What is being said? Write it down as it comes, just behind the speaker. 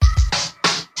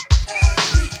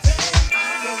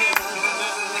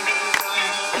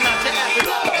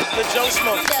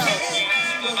Smoke.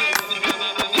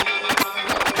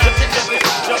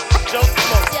 Joe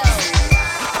Smoke.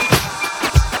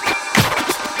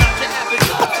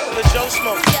 The Joe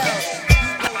Smoke.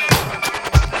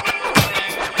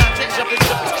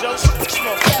 Joe Smoke.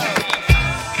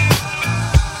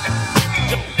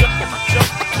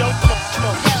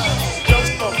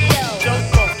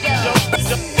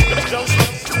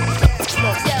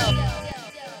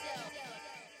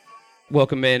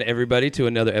 Welcome in, everybody, to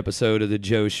another episode of the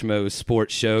Joe Schmo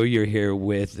Sports Show. You're here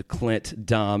with Clint,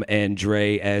 Dom, and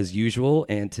Dre as usual.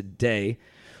 And today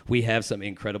we have some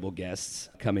incredible guests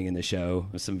coming in the show,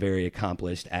 some very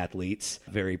accomplished athletes,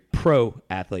 very pro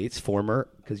athletes, former,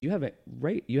 because you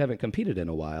haven't competed in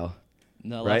a while.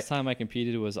 No, right? Last time I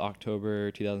competed was October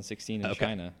 2016 in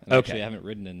China. And actually I haven't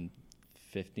ridden in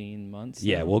 15 months.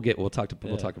 Yeah, we'll talk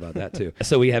about that too.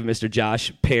 So we have Mr.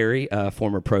 Josh Perry,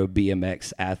 former pro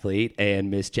BMX athlete, and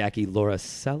Miss Jackie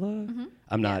Lauricella. Mm-hmm.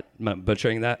 I'm not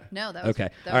butchering that. No, that was okay.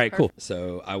 That All right, was cool.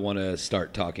 So I want to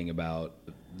start talking about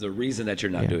the reason that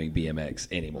you're not doing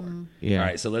BMX anymore. Mm-hmm. Yeah. All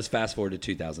right. So let's fast forward to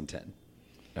 2010.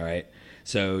 All right.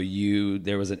 So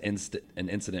there was an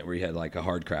incident where you had like a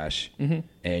hard crash,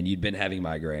 and you'd been having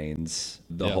migraines,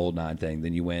 the whole nine thing.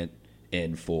 Then you went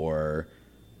in for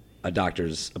a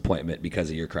doctor's appointment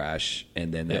because of your crash,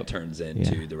 and then that turns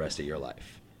into the rest of your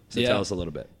life. So tell us a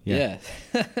little bit. Yeah.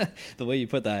 The way you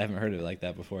put that, I haven't heard of it like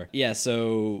that before. Yeah,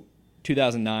 so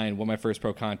 2009, won my first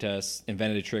pro contest,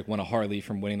 invented a trick, won a Harley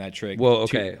from winning that trick. Well,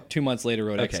 okay. Two months later,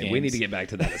 rode X Okay, Games. we need to get back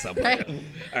to that at some point. Right.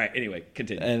 All right, anyway,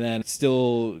 continue. And then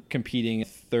still competing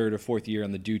third or fourth year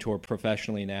on the Dew Tour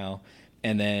professionally now.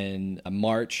 And then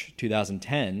March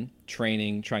 2010,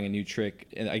 training, trying a new trick.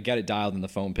 And I got it dialed in the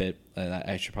foam pit. And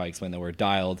I should probably explain the word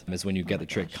dialed is when you get the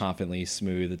trick confidently,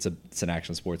 smooth. It's an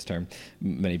action sports term.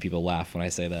 Many people laugh when I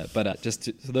say that. But just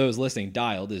to those listening,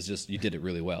 dialed is just you did it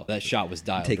really well. That shot was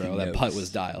dialed, Taking bro. That notes. putt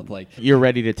was dialed. Like You're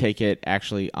ready to take it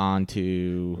actually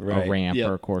onto Right. a ramp Yep.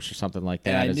 or a course or something like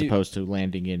And I that, as knew- opposed to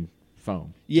landing in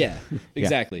foam. Yeah,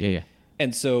 exactly. Yeah.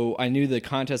 And so I knew the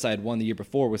contest I had won the year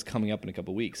before was coming up in a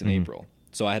couple weeks in April.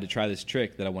 So I had to try this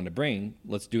trick that I wanted to bring.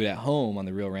 Let's do it at home on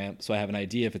the real ramp so I have an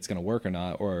idea if it's going to work or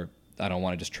not, or I don't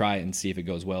want to just try it and see if it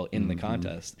goes well in the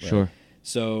contest. Sure.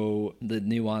 So the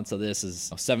nuance of this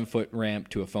is a 7-foot ramp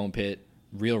to a foam pit.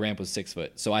 Real ramp was 6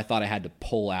 foot. So I thought I had to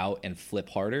pull out and flip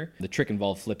harder. The trick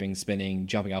involved flipping, spinning,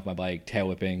 jumping off my bike, tail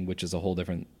whipping, which is a whole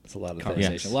different It's a lot of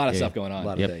conversation. Yes. A lot of Yeah. stuff going on. A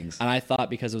lot of things. And I thought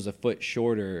because it was a foot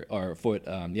shorter,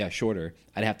 shorter,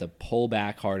 I'd have to pull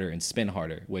back harder and spin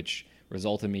harder, which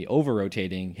resulted in me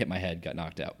over-rotating, hit my head, got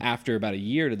knocked out. After about a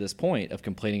year to this point of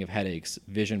complaining of headaches,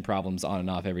 vision problems on and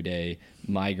off every day,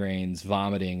 migraines,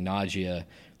 vomiting, nausea,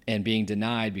 and being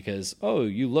denied because, oh,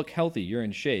 you look healthy, you're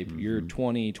in shape, you're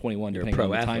 20, 21, You're a depending pro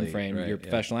on the time athlete, frame, right, you're a yeah.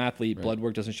 professional athlete, blood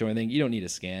work doesn't show anything, you don't need a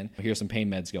scan. Here's some pain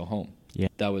meds, go home. Yeah.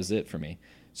 That was it for me.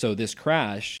 So this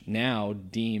crash now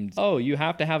deemed, oh, you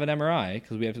have to have an MRI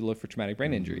because we have to look for traumatic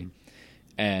brain injury.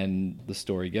 And the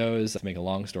story goes, to make a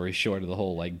long story short of the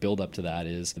whole like build up to that,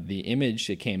 is the image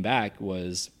that came back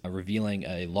was revealing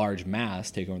a large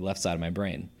mass taking over the left side of my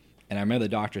brain. And I remember the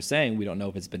doctor saying, we don't know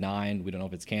if it's benign, we don't know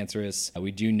if it's cancerous.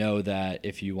 We do know that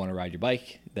if you want to ride your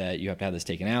bike, that you have to have this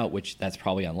taken out, which that's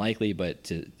probably unlikely, but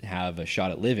to have a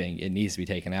shot at living, it needs to be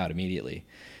taken out immediately.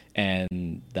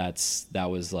 And that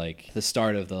was like the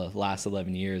start of the last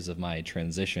 11 years of my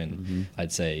transition,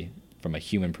 I'd say, from a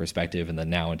human perspective, and then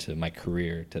now into my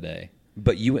career today.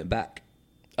 But you went back.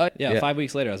 Yeah, 5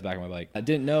 weeks later, I was back on my bike. I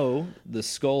didn't know the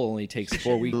skull only takes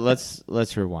 4 weeks.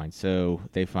 Let's rewind. So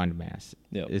they find a mass.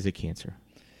 Yep. Is it cancer?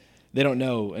 They don't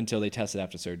know until they test it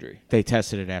after surgery. They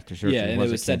tested it after surgery. Yeah, and it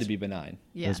was said to cancer? be benign.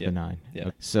 It was Yeah. benign. Yeah.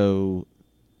 Okay. So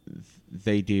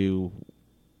they do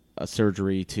a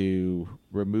surgery to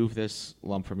remove this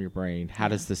lump from your brain. How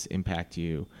does this impact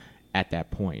you at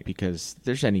that point? Because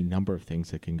there's any number of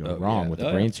things that can go wrong with the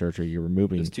Oh, brain yeah. surgery. You're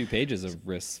removing There's 2 pages of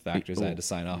risk factors I had to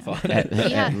sign off on.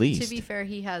 at least. To be fair,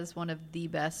 he has one of the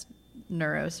best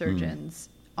neurosurgeons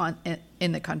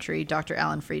in the country, Dr.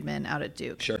 Alan Friedman out at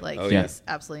Duke. Sure. Like, Oh, yeah. he's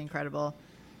absolutely incredible.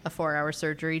 A 4-hour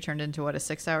surgery turned into what, a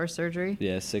 6-hour surgery?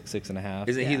 Yeah, 6.5.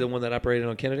 Isn't he Yeah. the one that operated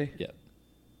on Kennedy? Yeah.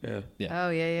 Yeah. Yeah. Oh,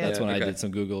 yeah. That's when I okay. did some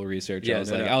Google research. Yeah, I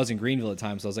was no like, doubt. I was in Greenville at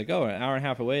times, so I was like, oh, an hour and a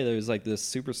half away, there's like this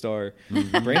superstar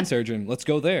brain surgeon. Let's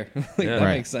go there. Like, Yeah. that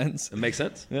Right. makes sense. It makes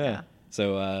sense. Yeah.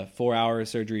 So 4-hour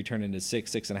surgery turned into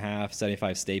 6.5,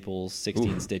 75 staples,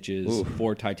 16 stitches,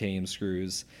 4 titanium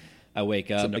screws. I wake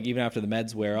up, like even after the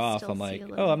meds wear off, Still I'm see like, a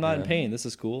little. oh, I'm not in pain. This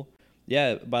is cool.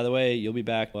 Yeah, by the way, you'll be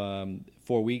back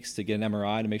 4 weeks to get an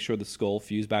MRI to make sure the skull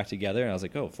fused back together. And I was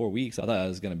like, oh, 4 weeks? I thought I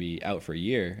was going to be out for a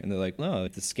year. And they're like, no,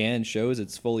 if the scan shows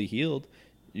it's fully healed,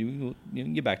 you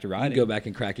can get back to You riding. can go back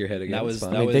and crack your head again. That It's was-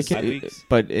 fine. that I mean, was- they 5 could- weeks.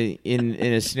 But in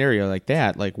a scenario like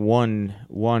that, like one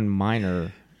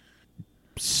minor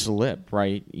slip,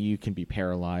 right? You can be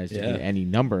paralyzed. Yeah. In any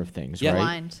number of things, Yeah. right?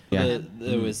 Blind. Yeah.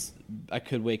 There was. I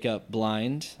could wake up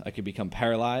blind. I could become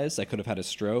paralyzed. I could have had a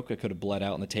stroke. I could have bled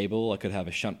out on the table. I could have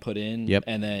a shunt put in. Yep.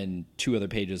 And then 2 other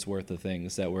pages worth of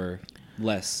things that were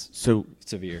less So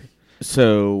severe.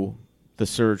 the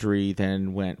surgery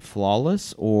then went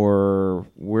flawless, or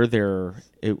were there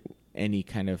any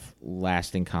kind of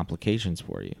lasting complications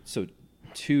for you? So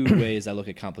 2 ways I look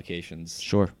at complications.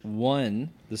 Sure.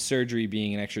 One, the surgery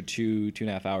being an extra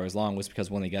 2.5 hours long was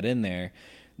because when they got in there,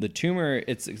 the tumor,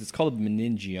 it's called a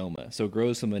meningioma. So it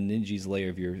grows from a meninges layer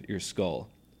of your skull,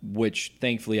 which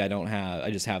thankfully I don't have.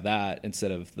 I just have that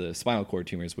instead of the spinal cord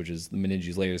tumors, which is the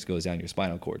meninges layers goes down your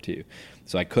spinal cord too.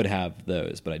 So I could have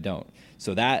those, but I don't.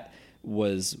 So that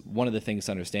was one of the things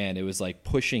to understand. It was like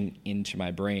pushing into my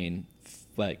brain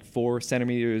like 4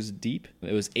 centimeters deep.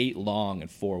 It was 8 long and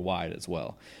 4 wide as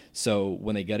well. So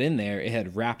when they got in there, it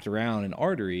had wrapped around an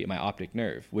artery in my optic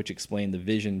nerve, which explained the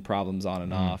vision problems on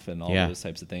and off and all Yeah. those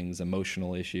types of things,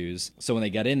 emotional issues. So when they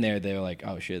got in there, they were like,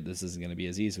 oh shit, this isn't going to be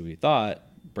as easy as we thought.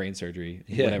 Brain surgery,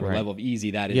 Yeah, whatever right. level of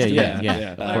easy that is. Yeah, to yeah, them. yeah.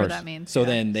 Yeah. Of Whatever course. that means. So yeah.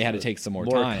 then they had to take some more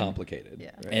More time. complicated.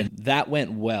 Yeah. right? And that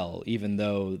went well, even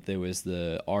though there was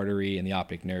the artery and the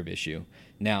optic nerve issue.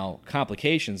 Now,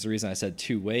 complications, the reason I said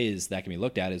 2 ways that can be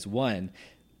looked at is one,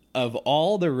 of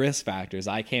all the risk factors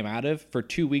I came out of, for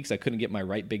 2 weeks I couldn't get my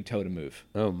right big toe to move.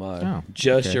 Oh my! Oh,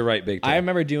 Just okay. your right big toe. I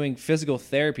remember doing physical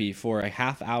therapy for a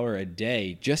half hour a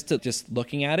day just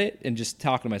looking at it and just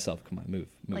talking to myself, come on, move.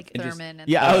 Like And just- Thurman. And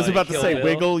Yeah, I was like about to Kill say Bill?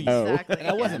 wiggle. Exactly. And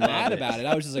I wasn't Yeah. mad about it.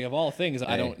 I was just like, of all things,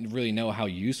 I Hey. don't really know how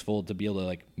useful to be able to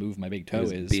like move my big toe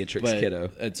was is. Beatrix but Kiddo.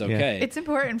 It's Yeah. okay. It's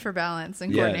important for balance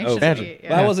and Yeah. coordination. Oh, imagine. Yeah.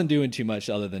 But I wasn't doing too much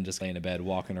other than just laying in bed,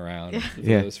 walking around for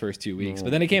Yeah. those first 2 weeks.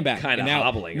 But then it came back. Kinda And now,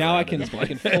 hobbling Now I around can at this I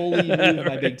can fully move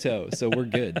my big toe, so we're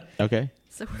good. Okay.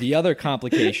 So The other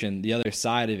complication, the other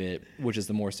side of it, which is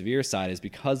the more severe side, is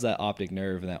because that optic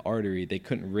nerve and that artery, they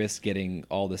couldn't risk getting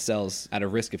all the cells at a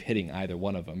risk of hitting either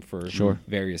one of them for Sure.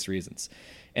 various reasons.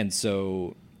 And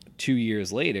so 2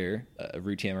 years later, a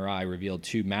routine MRI revealed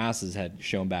 2 masses had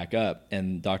shown back up,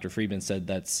 and Dr. Friedman said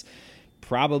that's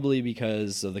probably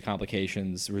because of the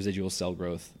complications, residual cell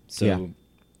growth. So Yeah.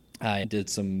 I did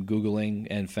some Googling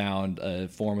and found a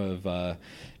form of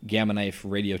gamma knife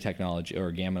radiotechnology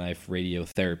or gamma knife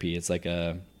radiotherapy. It's like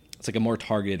a more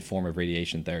targeted form of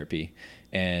radiation therapy,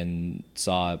 and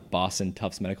saw Boston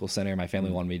Tufts Medical Center. My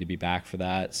family wanted me to be back for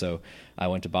that, so I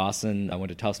went to Boston. I went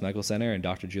to Tufts Medical Center, and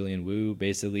Dr. Julian Wu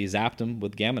basically zapped them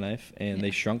with gamma knife, and they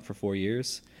shrunk for 4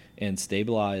 years and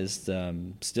stabilized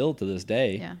still to this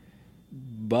day. yeah.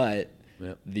 But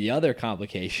Yep. the other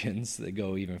complications that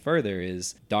go even further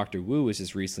is Dr. Wu was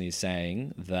just recently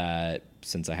saying that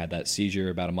since I had that seizure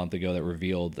about a month ago that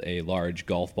revealed a large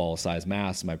golf ball sized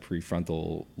mass in my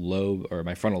prefrontal lobe or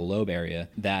my frontal lobe area,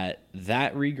 that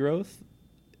regrowth,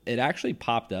 it actually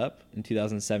popped up in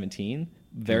 2017,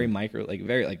 very micro,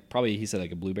 like probably he said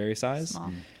like a blueberry size.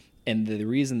 Small. And the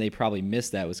reason they probably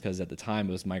missed that was because at the time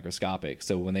it was microscopic.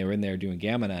 So when they were in there doing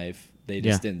gamma knife, they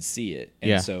just Yeah. didn't see it. And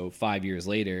Yeah. so 5 years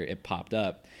later, it popped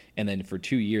up. And then for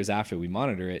 2 years after we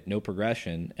monitor it, no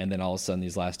progression. And then all of a sudden,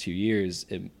 these last 2 years,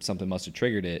 something must have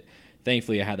triggered it.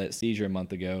 Thankfully, I had that seizure a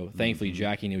month ago. Thankfully,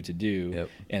 Jackie knew what to do, Yep.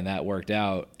 and that worked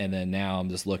out. And then now I'm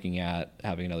just looking at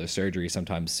having another surgery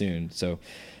sometime soon. So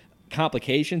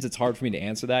complications, it's hard for me to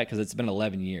answer that because it's been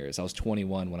 11 years. I was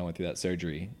 21 when I went through that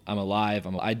surgery. I'm alive.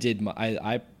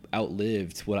 I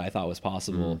outlived what I thought was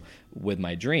possible with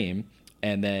my dream,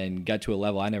 and then got to a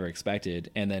level I never expected,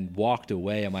 and then walked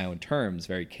away on my own terms,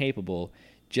 very capable,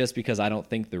 just because I don't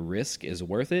think the risk is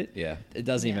worth it. Yeah. It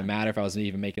doesn't even Yeah. matter if I was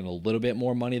even making a little bit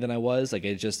more money than I was. Like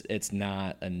it's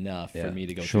not enough Yeah. for me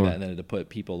to go Sure. through that, and then to put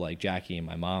people like Jackie and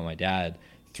my mom, and my dad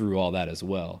through all that as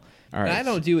well. All And right. I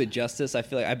don't do it justice. I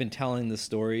feel like I've been telling this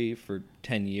story for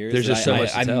 10 years. There's and just so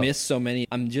much to I tell. miss so many.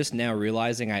 I'm just now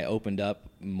realizing I opened up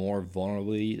more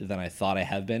vulnerably than I thought I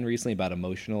have been recently about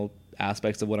emotional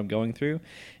aspects of what I'm going through.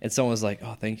 And someone was like,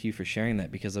 "Oh, thank you for sharing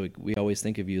that," because like, we always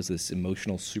think of you as this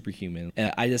emotional superhuman.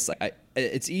 And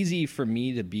it's easy for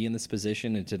me to be in this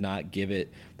position and to not give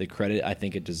it the credit I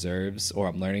think it deserves, or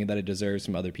I'm learning that it deserves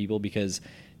from other people, because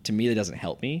to me that doesn't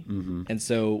help me. And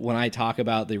so when I talk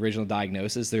about the original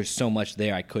diagnosis, there's so much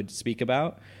there I could speak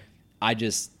about. I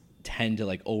just tend to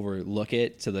like overlook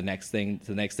it to the next thing.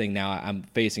 Now I'm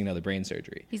facing another brain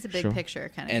surgery. He's a big Sure.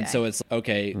 picture kind of And guy. so it's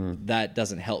okay. That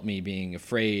doesn't help me being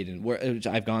afraid, and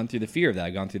I've gone through the fear of that.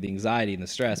 I've gone through the anxiety and the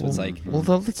stress. But it's like,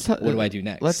 Let's what do I do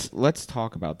next? Let's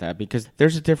talk about that, because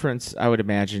there's a difference, I would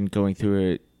imagine, going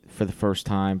through it for the first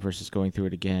time versus going through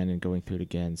it again and going through it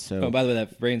again. So oh, by the way,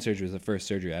 that brain surgery was the first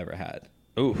surgery I ever had.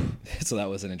 Ooh, So that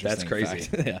was an interesting. crazy.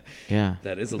 fact. Yeah. yeah.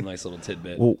 that is a nice little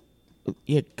tidbit. Well,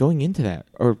 yeah, going into that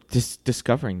or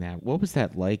discovering that, what was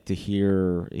that like to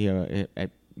hear? At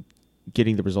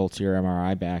getting the results of your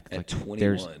MRI back At like 21.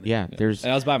 There's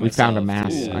And I was by we found a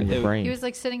myself, mass too. on your It- brain. he was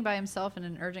like sitting by himself in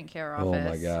an urgent care Oh office.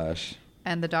 my gosh.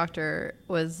 And the doctor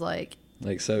was like,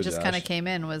 Like so, just Josh. kind of came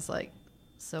in, was like,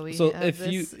 so we So have if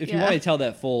this, you yeah. want me to tell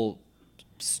that full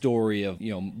story of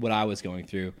what I was going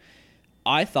through,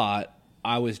 I thought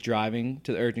I was driving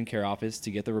to the urgent care office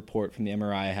to get the report from the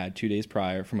MRI I had 2 days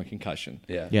prior from a concussion.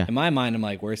 Yeah. Yeah. In my mind, I'm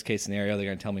like, worst case scenario, they're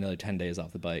going to tell me another 10 days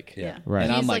off the bike. Yeah. Right.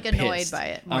 And He's I'm like, like annoyed pissed. by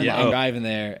it. I'm, Yeah. I'm Oh. driving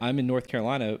there. I'm in North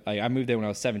Carolina. I moved there when I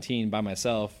was 17 by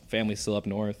myself. Family's still up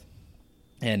north.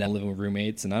 And I'm living with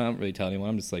roommates. And I don't really tell anyone.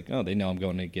 I'm just like, oh, they know I'm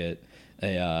going to get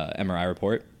a MRI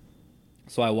report.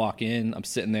 So I walk in. I'm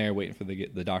sitting there waiting for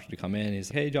the doctor to come in.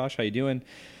 He's like, hey, Josh, how you doing?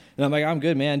 And I'm like, I'm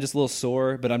good, man. Just a little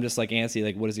sore, but I'm just like antsy.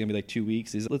 Like, what is it gonna be like 2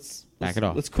 weeks? He's like, Back it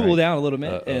off. Let's cool Right. down a little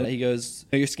bit. Uh-oh. And he goes,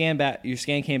 your scan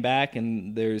came back,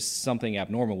 and there's something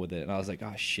abnormal with it. And I was like,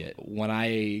 oh shit. When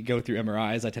I go through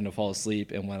MRIs, I tend to fall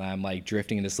asleep, and when I'm like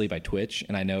drifting into sleep, I twitch.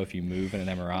 And I know if you move in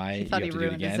an MRI, you thought have he to do it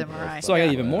ruined his again. MRI. So I got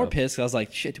Yeah. even more pissed. 'Cause I was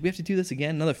like, shit, do we have to do this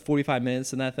again? Another 45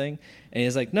 minutes in that thing? And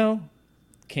he's like, no.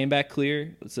 Came back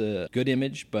clear. It's a good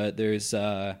image, but there's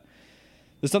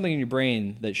something in your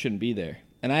brain that shouldn't be there.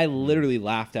 And I literally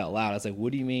laughed out loud. I was like,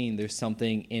 what do you mean there's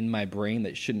something in my brain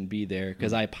that shouldn't be there?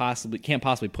 Because I can't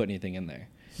possibly put anything in there.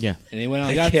 Yeah. And he went on,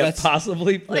 I that's, can't that's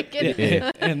possibly put Like, it,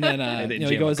 Yeah. and then and then he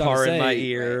jam goes a on to car say, in my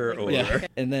ear. Or, yeah.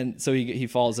 And then so he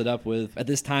follows it up with, at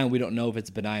this time we don't know if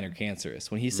it's benign or cancerous.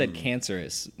 When he said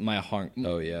cancerous, my heart,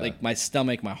 Oh, yeah. like my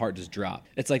stomach, my heart just dropped.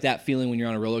 It's like that feeling when you're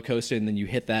on a roller coaster and then you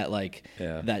hit that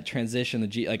Yeah. that transition,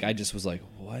 like I just was like,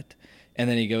 what? And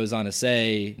then he goes on to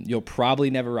say, you'll probably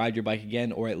never ride your bike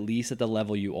again, or at least at the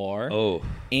level you are. Oh.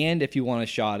 And if you want a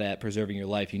shot at preserving your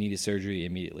life, you need a surgery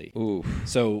immediately. Ooh.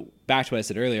 So back to what I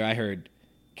said earlier, I heard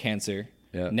cancer,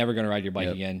 Yeah. never going to ride your bike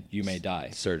Yep. again, you may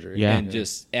die. Surgery. Yeah. And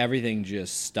just everything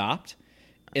just stopped.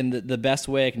 And the best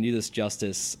way I can do this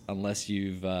justice, unless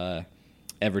you've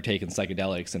ever taken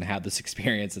psychedelics and had this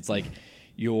experience, it's like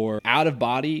you're out of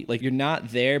body, like you're not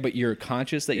there, but you're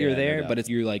conscious that Yeah, you're no there, doubt. but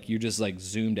you're just like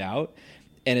zoomed out.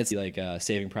 And it's like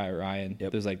Saving Private Ryan.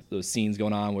 Yep. There's like those scenes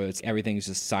going on where everything's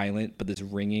just silent, but this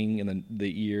ringing and then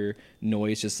the ear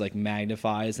noise just like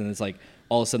magnifies, and it's like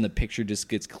all of a sudden the picture just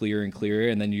gets clearer and clearer,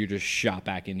 and then you're just shot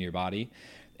back into your body.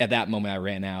 At that moment, I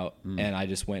ran out and I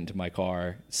just went into my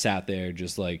car, sat there,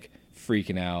 just like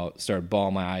freaking out, started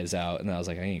bawling my eyes out, and then I was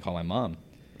like, I need to call my mom.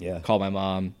 Yeah. Called my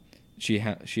mom. She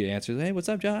answers, hey, what's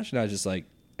up, Josh? And I was just like,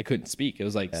 I couldn't speak. It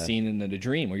was like seeing in a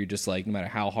dream where you're just like, no matter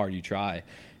how hard you try,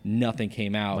 nothing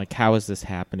came out. Like, how is this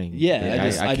happening? Yeah,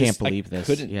 Like, I can't believe this.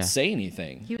 Couldn't Yeah. say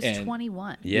anything. he was And-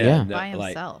 21. Yeah. By Like,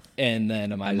 himself. And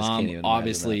then I my just mom can't even imagine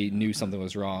obviously knew something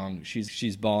was wrong.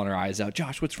 She's bawling her eyes out.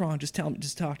 Josh, what's wrong? Just tell me.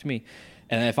 Just talk to me.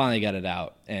 And I finally got it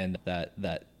out, and that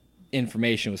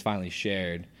information was finally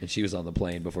shared. and she was on the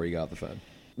plane before you got off the phone.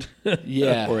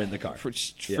 Yeah, Or in the car.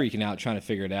 just freaking out, trying to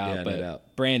figure it out. Yeah, no But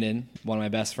doubt. Brandon, one of my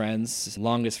best friends,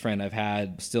 longest friend I've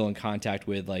had, still in contact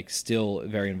with, like still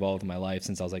very involved in my life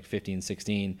since I was like 15,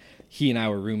 16. He and I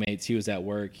were roommates. He was at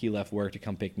work. He left work to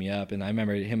come pick me up. And I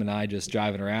remember him and I just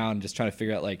driving around, just trying to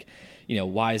figure out like,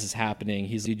 why is this happening?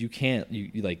 He's like, dude, you can't,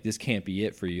 you like, this can't be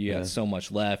it for you. You got so much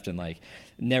left. And like,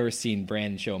 never seen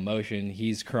Brandon show emotion.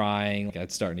 He's crying. Like,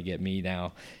 it's starting to get me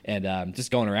now. And just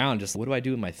going around, just what do I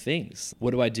do with my things?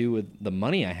 What do I do with the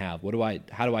money I have?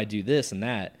 How do I do this and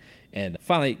that? And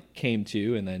finally came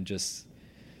to, and then just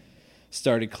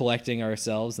started collecting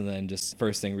ourselves. And then just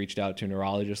first thing reached out to a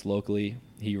neurologist locally.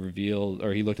 He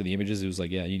looked at the images. He was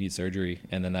like, yeah, you need surgery.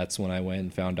 And then that's when I went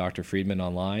and found Dr. Friedman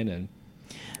online. And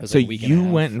it was So like a week and a you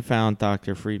half. went and found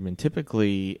Dr. Friedman.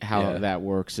 Typically, how Yeah. that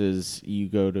works is you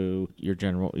go to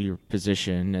your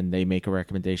physician, and they make a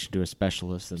recommendation to a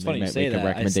specialist, and It's they funny you make say that. a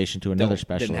recommendation to another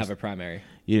specialist. Didn't have a primary.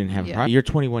 You didn't have. Yeah. You're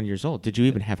 21 years old. Did you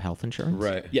even have health insurance?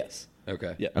 Right. Yes.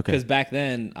 Okay. Yeah. Okay. Because back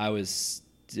then I was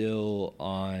still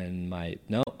on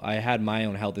I had my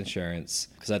own health insurance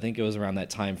because I think it was around that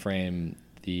time frame.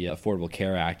 The Affordable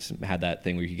Care Act had that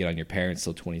thing where you could get on your parents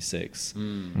till 26.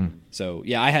 So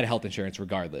yeah, I had health insurance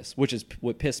regardless, which is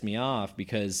what pissed me off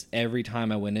because every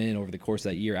time I went in over the course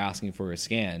of that year asking for a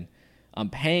scan, I'm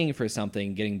paying for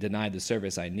something, getting denied the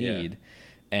service I need,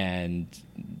 and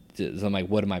so I'm like,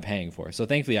 what am I paying for? So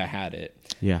thankfully I had it.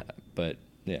 Yeah. But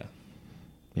yeah.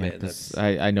 Yeah, Man, 'cause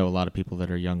I know a lot of people that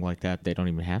are young like that. They don't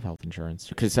even have health insurance.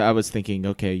 Because I was thinking,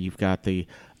 okay, you've got the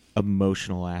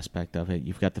emotional aspect of it.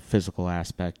 You've got the physical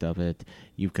aspect of it.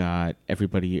 You've got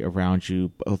everybody around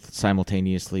you both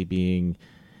simultaneously being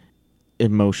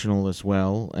emotional as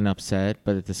well and upset,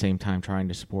 but at the same time trying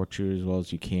to support you as well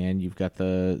as you can. You've got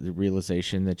the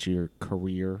realization that your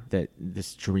career, that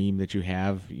this dream that you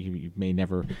have, you may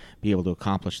never be able to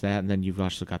accomplish that. And then you've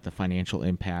also got the financial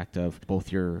impact of both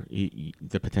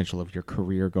the potential of your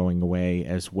career going away,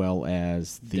 as well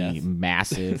as the Death.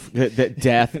 massive the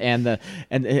death and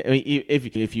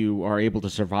if you are able to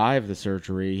survive the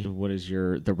surgery, what does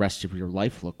the rest of your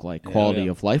life look like, quality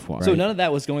of life wise? So none of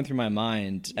that was going through my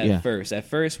mind at Yeah. first. At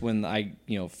first, when I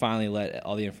finally let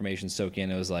all the information soak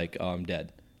in, it was like, oh, I'm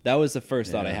dead. That was the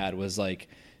first thought I had, was like,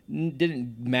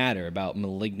 didn't matter about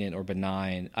malignant or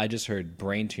benign. I just heard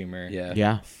brain tumor.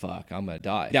 Yeah. Fuck, I'm gonna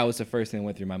die. That was the first thing that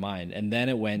went through my mind, and then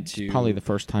it went to Probably the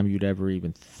first time you'd ever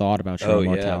even thought about your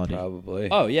mortality. probably.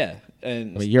 Oh yeah,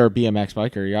 and I mean, you're a BMX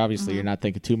biker. You're not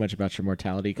thinking too much about your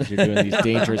mortality because you're doing these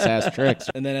dangerous ass tricks.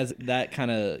 and then as that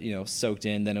kind of soaked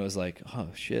in, then it was like, oh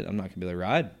shit, I'm not gonna be able to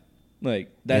ride.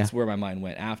 Like that's where my mind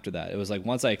went after that. It was like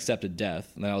once I accepted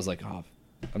death, and then I was like, oh,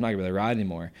 I'm not gonna be able to ride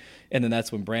anymore. And then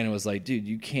that's when Brandon was like, dude,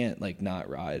 you can't like not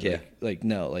ride. Yeah. Like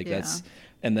no, like that's.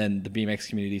 And then the BMX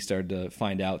community started to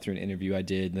find out through an interview I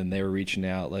did. And then they were reaching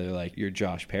out. They're like, you're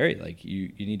Josh Perry. Like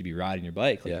you need to be riding your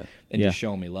bike. Like, and just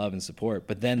showing me love and support.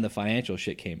 But then the financial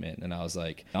shit came in, and I was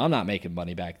like, I'm not making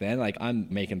money back then. Like I'm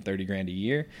making $30,000 a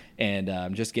year, and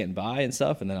I'm just getting by and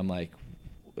stuff. And then I'm like,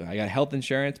 I got health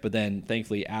insurance, but then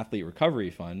thankfully Athlete Recovery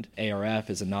Fund, ARF,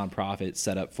 is a nonprofit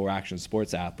set up for action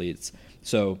sports athletes.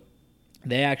 So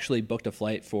they actually booked a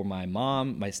flight for my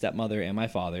mom, my stepmother, and my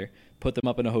father, put them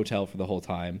up in a hotel for the whole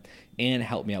time, and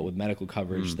helped me out with medical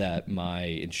coverage that my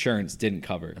insurance didn't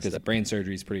cover, because brain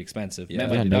surgery is pretty expensive. Met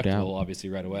my no deductible doubt. obviously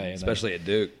right away. And Especially at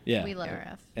Duke. yeah. We love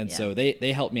RF. And so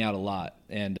they helped me out a lot,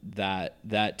 and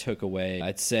that took away,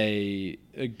 I'd say,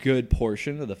 a good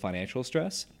portion of the financial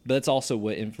stress. But that's also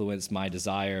what influenced my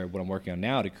desire, what I'm working on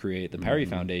now, to create the Perry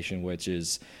Foundation, which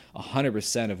is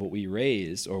 100% of what we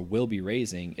raise or will be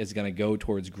raising is going to go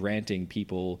towards granting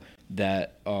people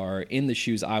that are in the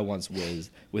shoes I once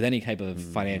was with any type of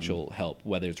financial help,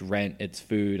 whether it's rent, it's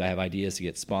food. I have ideas to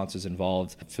get sponsors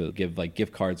involved, to give like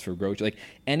gift cards for groceries, like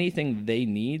anything they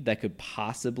need that could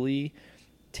possibly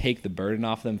take the burden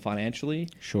off them financially.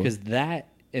 Sure. Because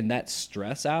that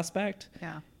stress aspect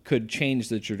could change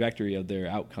the trajectory of their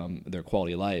outcome, their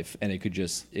quality of life, and it could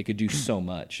do so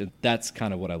much. And that's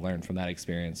kind of what I learned from that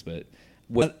experience. But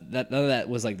none of that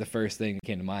was like the first thing that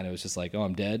came to mind. It was just like, oh,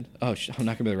 I'm dead. Oh, I'm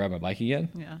not gonna be able to ride my bike again.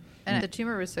 Yeah. And the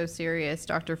tumor was so serious,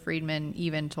 Dr. Friedman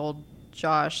even told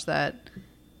Josh that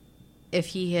if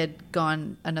he had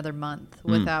gone another month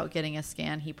without getting a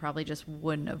scan, he probably just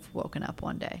wouldn't have woken up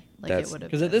one day. Like it would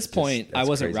have. Because at this point, I that's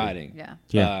wasn't crazy. riding.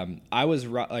 Yeah. I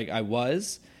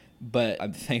was,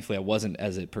 but thankfully I wasn't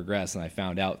as it progressed, and I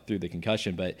found out through the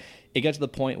concussion. But it got to the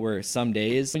point where some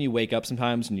days when you wake up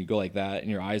sometimes and you go like that, and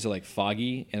your eyes are like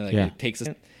foggy, and like it takes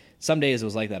a. Some days it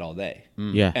was like that all day.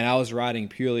 Yeah. And I was riding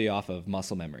purely off of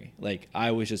muscle memory. Like I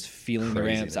was just feeling the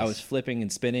ramps. I was flipping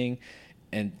and spinning,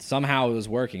 and somehow it was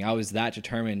working. I was that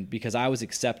determined because I was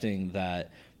accepting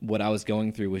that what I was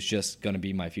going through was just going to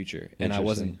be my future. And I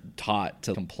wasn't taught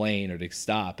to complain or to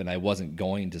stop, and I wasn't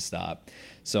going to stop.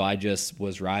 So I just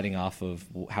was riding off of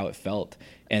how it felt.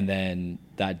 And then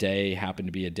that day happened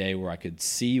to be a day where I could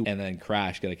see and then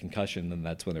crash, get a concussion, and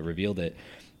that's when it revealed it.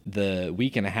 The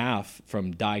week and a half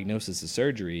from diagnosis to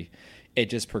surgery, it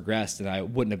just progressed, and I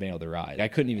wouldn't have been able to ride. I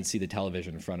couldn't even see the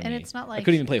television in front of And me. it's not I like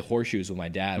couldn't even play horseshoes with my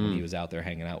dad when he was out there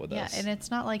hanging out with Yeah, us. and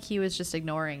it's not like he was just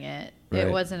ignoring it. Right.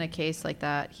 It wasn't a case like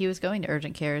that. He was going to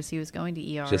urgent cares. He was going to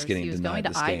ERs. Just getting he was going denied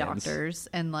to the eye scans. doctors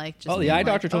and like just. Oh, the being eye like,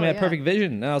 doctor told me I had perfect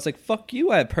vision. And I was like, fuck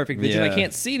you, I have perfect vision. I Yeah.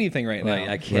 can't see anything right now. Like,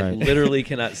 I can't Right. literally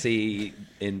cannot see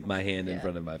in my hand in Yeah.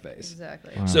 front of my face.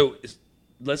 Exactly. So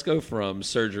let's go from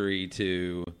surgery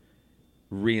to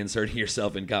reinserting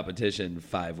yourself in competition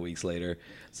 5 weeks later.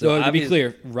 So to be obvious-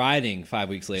 clear, riding 5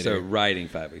 weeks later. so riding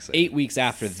 5 weeks later. 8 weeks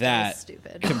after Still that,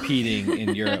 stupid. competing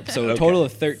in Europe. So a Okay. total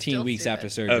of 13 Still weeks after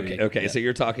stupid. surgery. Okay. Yeah. So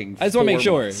you're talking. I just wanna make 4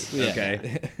 sure. months. Yeah.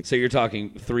 Okay. So you're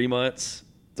talking 3 months,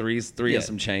 three Yeah. and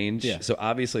some change. Yeah. So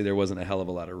obviously there wasn't a hell of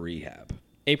a lot of rehab.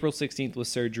 April 16th was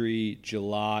surgery.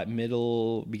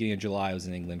 Beginning of July, I was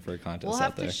in England for a contest We'll out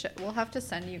have there. to we'll have to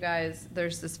send you guys.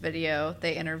 There's this video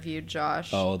they interviewed Josh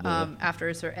Oh, after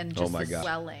his and just my the God.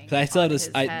 swelling. So I still on had his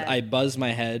this, I head. buzzed my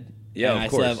head Yeah, and of I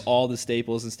still course. have all the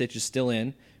staples and stitches still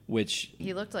in, which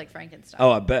He looked like Frankenstein.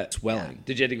 Oh, I bet. swelling.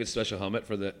 Did you have to get a special helmet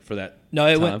for that? No,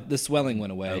 it time? went. The swelling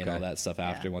went away and Okay. all that stuff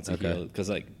after Yeah. once it Okay. healed. Because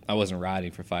like I wasn't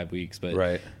riding for 5 weeks, but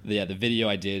Right. the video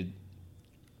I did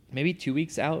maybe 2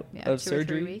 weeks out Yeah, of 2 or 3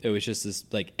 surgery. weeks. It was just this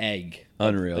like egg.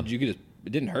 Unreal. But you could just,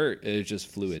 it didn't hurt. It was just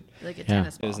fluid. Like a Yeah.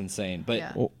 tennis It ball. was insane. But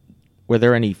Yeah. Well, were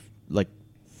there any like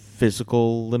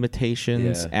physical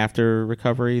limitations Yeah. after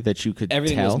recovery that you could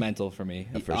everything tell? was mental for me.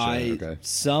 for sure. I Okay.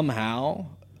 somehow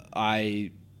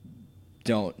I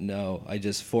don't know. I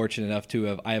just fortunate enough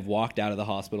to have walked out of the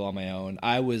hospital on my own.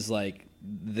 I was like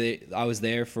I was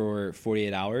there for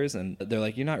 48 hours and they're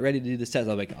like, you're not ready to do this test.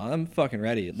 I was like, I'm fucking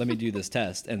ready. Let me do this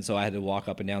test. And so I had to walk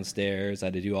up and down stairs. I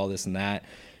had to do all this and that.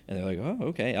 And they're like, oh,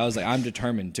 okay. I was like, I'm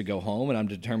determined to go home and I'm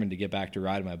determined to get back to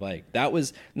riding my bike.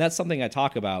 And that's something I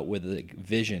talk about with like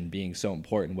vision being so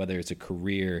important, whether it's a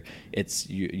career, it's,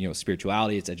 you know,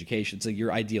 spirituality, it's education, it's like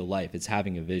your ideal life. It's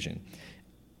having a vision.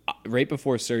 Right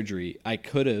before surgery, I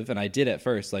could have, and I did at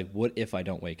first, like, what if I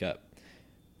don't wake up?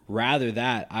 Rather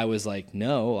that, I was like,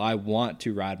 no, I want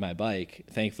to ride my bike.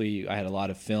 Thankfully, I had a lot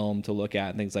of film to look at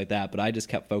and things like that, but I just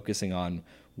kept focusing on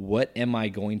what am I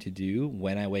going to do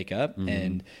when I wake up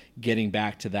and getting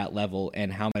back to that level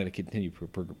and how am I going to continue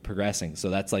progressing. So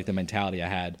that's like the mentality I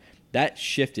had. That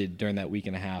shifted during that week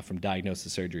and a half from diagnosis to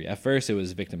surgery. At first, it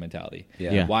was victim mentality.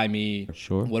 Yeah. Why me?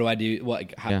 Sure. What do I do?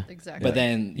 What? How? Yeah. Exactly. But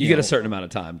then You get know, a certain amount of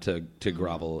time to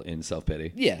grovel in self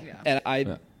pity. Yeah. Yeah. And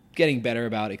I getting better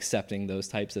about accepting those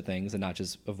types of things and not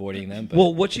just avoiding them. But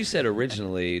Well, what you said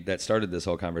originally that started this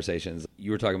whole conversation is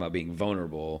you were talking about being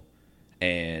vulnerable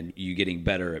and you getting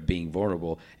better at being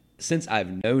vulnerable. Since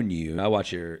I've known you, I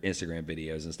watch your Instagram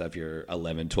videos and stuff, your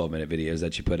 11, 12-minute videos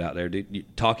that you put out there.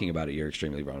 Talking about it, you're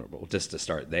extremely vulnerable, just to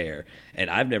start there. And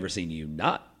I've never seen you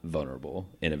not vulnerable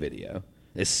in a video,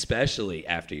 especially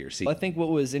after your I season. think what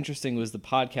was interesting was the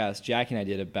podcast Jackie and I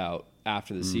did about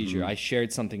after the seizure. I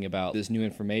shared something about this new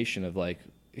information of like,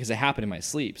 because it happened in my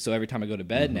sleep. So every time I go to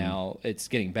bed now, it's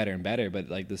getting better and better. But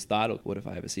like this thought of, what if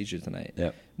I have a seizure tonight?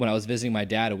 Yep. When I was visiting my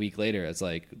dad a week later, it's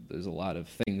like, there's a lot of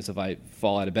things. If I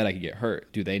fall out of bed, I could get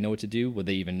hurt. Do they know what to do? Would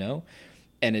they even know?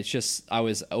 And it's just, I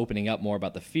was opening up more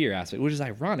about the fear aspect, which is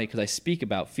ironic because I speak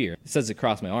about fear. It says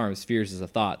across my arms, fears is a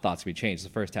thought, thoughts can be changed. It's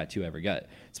the first tattoo I ever got.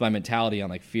 It's my mentality on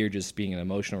like fear just being an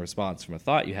emotional response from a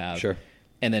thought you have. Sure.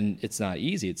 And then it's not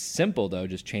easy. It's simple though.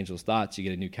 Just change those thoughts. You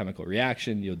get a new chemical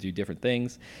reaction. You'll do different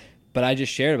things. But I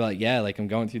just shared about, like I'm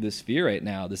going through this fear right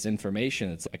now, this information.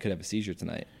 It's I could have a seizure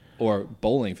tonight, or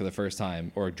bowling for the first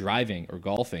time, or driving, or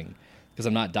golfing, because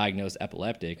I'm not diagnosed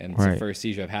epileptic, and it's the Right. first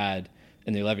seizure I've had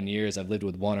in the 11 years I've lived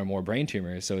with one or more brain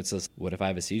tumors. So it's just, what if I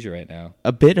have a seizure right now?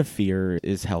 A bit of fear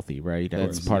is healthy, right?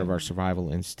 That's course, part of our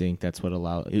survival instinct. That's what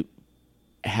it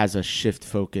has a shift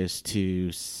focus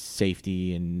to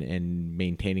safety and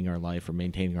maintaining our life or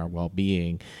maintaining our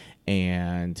well-being.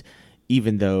 And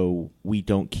even though we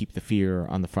don't keep the fear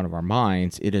on the front of our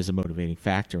minds, it is a motivating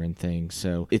factor in things.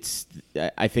 So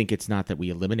I think it's not that we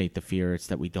eliminate the fear, it's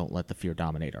that we don't let the fear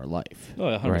dominate our life. Oh,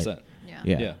 100%. Right?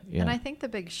 Yeah. Yeah. And I think the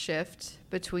big shift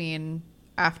between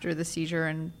after the seizure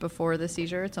and before the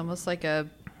seizure, it's almost like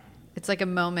it's like a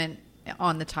moment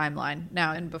on the timeline.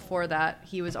 Now, and before that,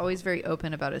 he was always very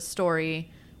open about his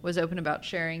story, was open about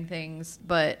sharing things.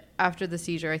 But after the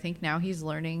seizure, I think now he's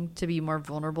learning to be more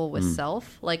vulnerable with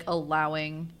self, like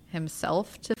allowing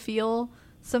himself to feel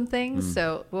some things.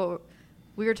 So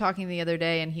we were talking the other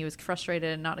day and he was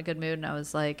frustrated and not in a good mood. And I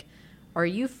was like, are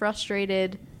you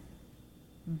frustrated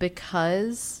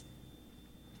because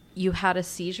you had a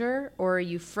seizure, or are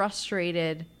you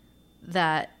frustrated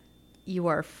that you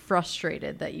are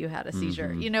frustrated that you had a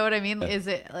seizure? You know what I mean? Is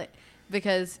it like,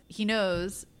 because he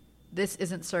knows this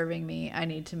isn't serving me, I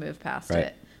need to move past Right.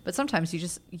 it. But sometimes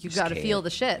you've got to feel can't. the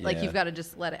shit. Like Yeah. you've got to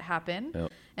just let it happen.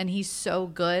 Yep. And he's so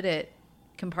good at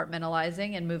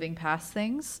compartmentalizing and moving past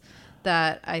things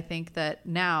that I think that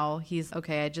now he's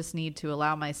okay. I just need to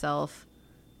allow myself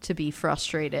to be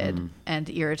frustrated and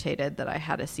irritated that I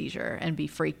had a seizure and be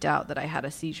freaked out that I had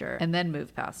a seizure and then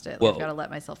move past it. Like, Well, I've got to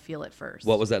let myself feel it first.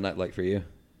 What was that night like for you?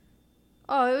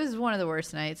 Oh, it was one of the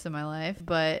worst nights of my life,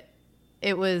 but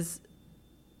it was,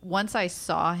 once I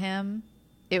saw him,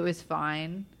 it was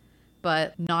fine,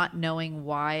 but not knowing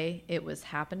why it was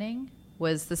happening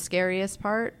was the scariest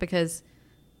part, because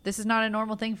this is not a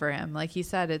normal thing for him. Like he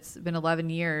said, it's been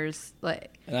 11 years.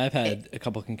 Like, And I've had a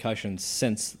couple concussions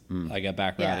since I got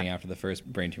back Yeah. riding after the first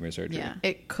brain tumor surgery. yeah,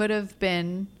 it could have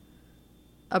been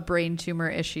a brain tumor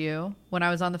issue. When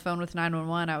I was on the phone with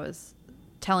 911, I was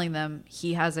telling them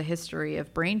he has a history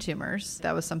of brain tumors.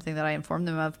 That was something that I informed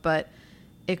them of, but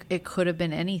it could have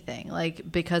been anything. Like,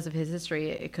 because of his history,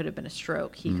 it could have been a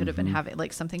stroke. He could have been having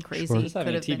like something crazy. Just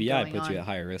having could a have been TBI going puts you on. at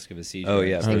higher risk of a seizure. Oh,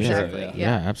 yeah, for Exactly. sure.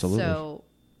 Yeah, absolutely. So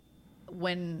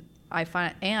when I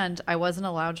wasn't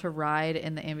allowed to ride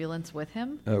in the ambulance with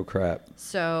him. Oh crap.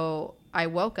 So I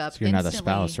woke up. So you're not a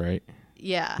instantly. spouse, right?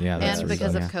 Yeah. Yeah, that's And the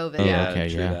because of reason. COVID. Oh, Yeah, okay,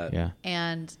 true yeah, that. yeah.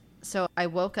 And so I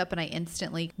woke up and I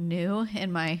instantly knew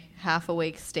in my half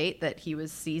awake state that he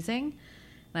was seizing.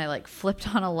 And I like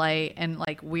flipped on a light, and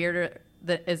like weirder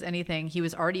as anything, he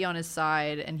was already on his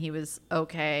side and he was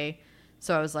okay.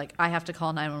 So I was like, I have to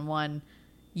call 911.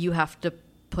 You have to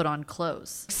put on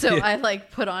clothes. So I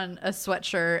like put on a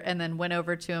sweatshirt and then went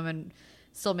over to him and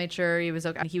still made sure he was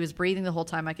okay. He was breathing the whole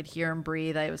time. I could hear him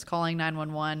breathe. I was calling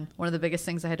 911. One of the biggest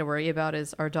things I had to worry about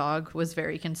is our dog was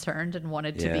very concerned and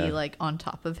wanted to Yeah. be like on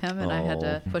top of him, and I had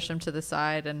to push him to the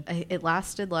side, and it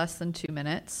lasted less than 2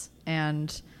 minutes,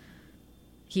 and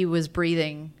he was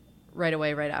breathing right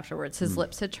away right afterwards. His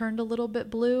lips had turned a little bit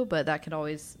blue, but that could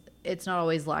always, it's not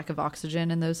always lack of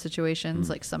oxygen in those situations.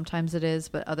 Like sometimes it is,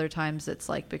 but other times it's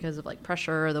like because of like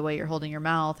pressure or the way you're holding your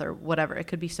mouth or whatever. It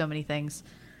could be so many things.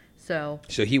 So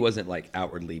he wasn't like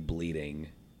outwardly bleeding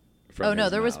from oh no,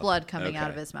 his there was mouth. blood coming out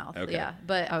Okay. of his mouth. Okay. Yeah,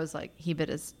 but I was like, he bit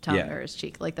his tongue Yeah. or his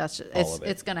cheek. Like that's just All of it.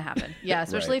 it's gonna happen. Yeah,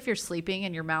 especially Right. if you're sleeping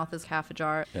and your mouth is half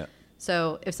ajar. Yeah.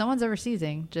 So if someone's ever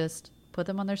seizing, just put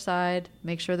them on their side.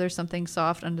 Make sure there's something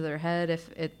soft under their head.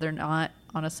 If they're not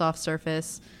on a soft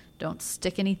surface, don't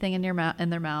stick anything in their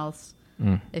mouths.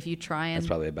 If you try and That's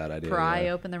probably a bad idea. pry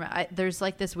yeah. open their mouth, there's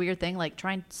like this weird thing, like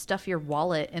try and stuff your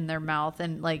wallet in their mouth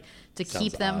and like to Sounds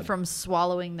keep them odd. from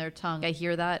swallowing their tongue. I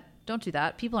hear that. Don't do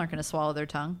that. People aren't going to swallow their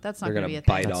tongue. That's not They're going to be gonna a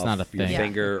thing. bite That's off not a your thing.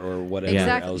 finger or whatever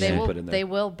Exactly. else They you will. put in there. They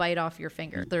will bite off your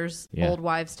finger. There's Yeah. old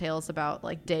wives' tales about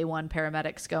like day one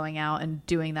paramedics going out and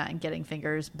doing that and getting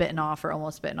fingers bitten off or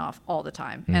almost bitten off all the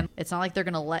time. And it's not like they're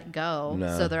going to let go.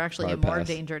 No, So they're actually in probably more pass.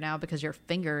 danger now because your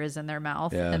finger is in their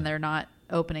mouth Yeah. and they're not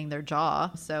opening their jaw.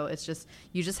 So it's just,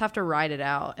 you just have to ride it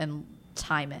out and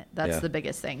time it. That's Yeah. the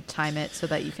biggest thing. Time it so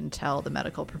that you can tell the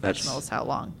medical professionals how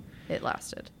long it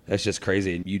lasted. That's just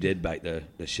crazy. You did bite the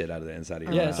shit out of the inside of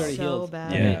your Yeah, mouth. it's already So healed.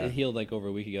 bad. I mean, Yeah. it healed like over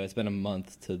a week ago. It's been a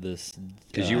month to this.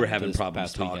 Because you were to having this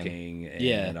problems past weekend. talking and,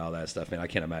 Yeah. and all that stuff. Man, I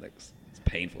can't imagine. It's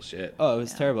painful shit. Oh, it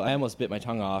was terrible. I almost bit my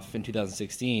tongue off in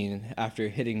 2016 after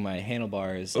hitting my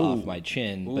handlebars off my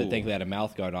chin, but Ooh. thankfully I had a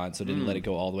mouth guard on, so it didn't let it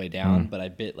go all the way down, but I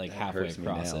bit like halfway hurts me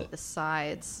across now. it. The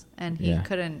sides, and he Yeah.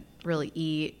 couldn't really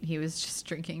eat. He was just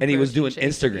drinking. And he was doing protein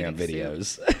shakes and Instagram eating videos.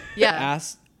 soup. Yeah.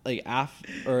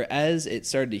 As it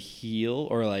started to heal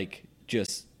or like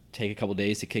just take a couple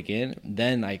days to kick in,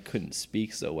 then I couldn't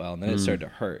speak so well, and then it started to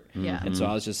hurt. Yeah. And so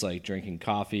I was just like drinking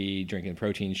coffee, drinking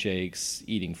protein shakes,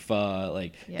 eating pho,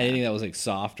 like Yeah. anything that was like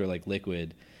soft or like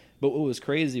liquid. But what was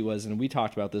crazy was, and we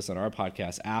talked about this on our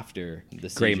podcast after the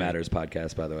Gray seizure. Matters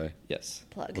podcast, by the way. Yes.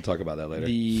 Plug. We'll talk about that later.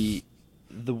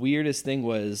 The weirdest thing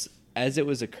was, as it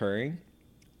was occurring,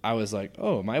 I was like,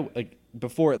 oh, am I, like,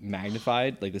 before it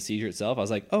magnified, like the seizure itself, I was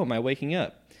like, oh, am I waking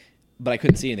up? But I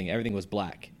couldn't see anything. Everything was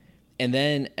black. And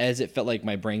then as it felt like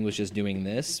my brain was just doing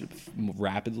this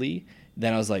rapidly,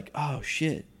 then I was like, oh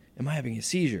shit, am I having a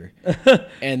seizure?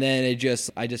 And then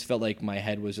I just felt like my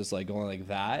head was just like going like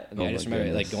that. And Oh I just my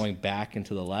remember like goodness. going back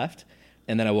into the left.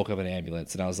 And then I woke up in an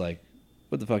ambulance and I was like,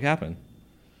 what the fuck happened?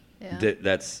 Yeah.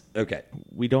 That's okay.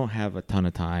 We don't have a ton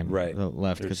of time Right.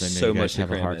 left because I There's know so you much guys to have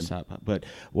a cram hard in. stop. But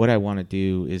what I want to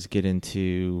do is get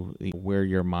into where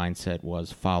your mindset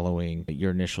was following your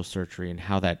initial surgery and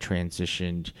how that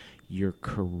transitioned your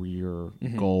career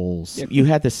goals. You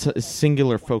had this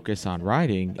singular focus on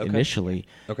riding initially.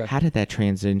 Okay. How did that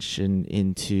transition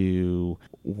into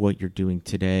what you're doing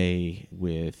today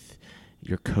with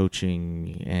your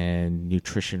coaching and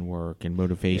nutrition work and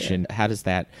motivation? How does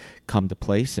that come to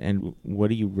place, and what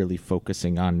are you really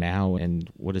focusing on now, and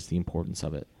what is the importance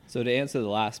of it? So to answer the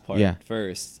last part Yeah.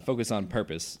 first, focus on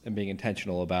purpose and being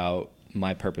intentional about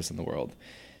my purpose in the world.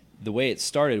 The way it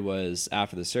started was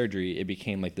after the surgery, it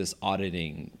became like this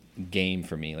auditing game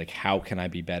for me. Like, how can I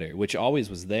be better? Which always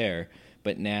was there,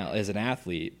 but now as an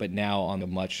athlete, but now on a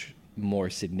much more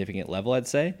significant level, I'd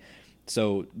say.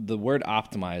 So the word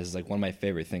optimize is like one of my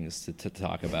favorite things to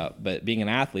talk about. But being an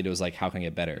athlete, it was like, how can I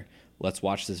get better? Let's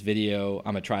watch this video. I'm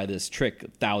gonna try this trick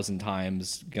 1,000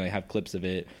 times. Gonna have clips of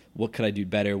it. What could I do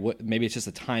better? What, maybe it's just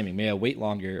a timing. Maybe I wait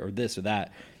longer or this or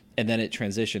that. And then it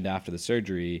transitioned after the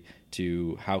surgery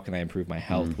to how can I improve my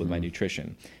health with my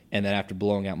nutrition. And then after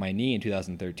blowing out my knee in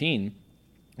 2013,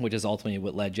 which is ultimately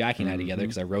what led Jackie and I together,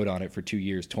 because I rode on it for 2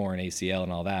 years, torn ACL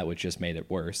and all that, which just made it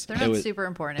worse. They're not super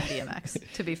important in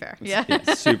BMX, to be fair. Yeah.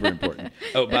 Yeah, super important.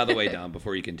 Oh, by the way, Dom,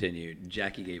 before you continue,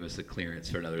 Jackie gave us a clearance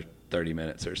for another 30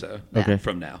 minutes or so. Okay.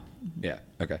 From now. Yeah.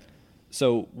 Okay.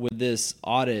 So with this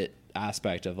audit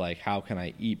aspect of like, how can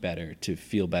I eat better to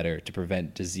feel better, to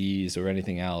prevent disease or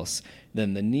anything else,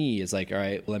 then the knee is like, all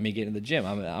right, let me get in the gym.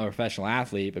 I'm a professional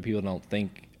athlete, but people don't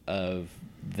think of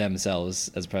themselves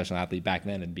as a professional athlete back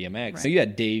then in BMX. Right. So you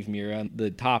had Dave Mira,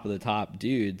 the top of the top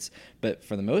dudes, but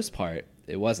for the most part,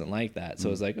 it wasn't like that. So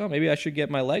it was like, oh, maybe I should get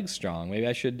my legs strong. Maybe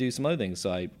I should do some other things.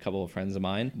 So a couple of friends of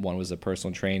mine, one was a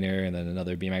personal trainer, and then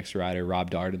another BMX rider,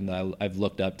 Rob Darden, that I've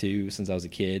looked up to since I was a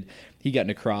kid. He got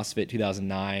into CrossFit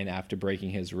 2009 after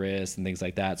breaking his wrist and things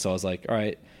like that. So I was like, all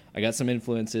right, I got some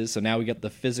influences. So now we got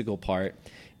the physical part.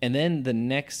 And then the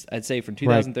next, I'd say from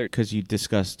 2013. Because you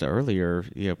discussed earlier,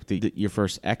 your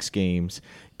first X Games,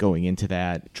 going into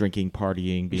that, drinking,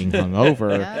 partying, being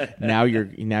hungover. Yeah. Now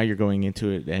you're going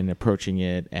into it and approaching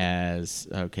it as,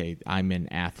 okay, I'm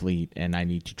an athlete and I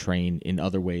need to train in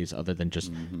other ways other than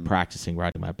just practicing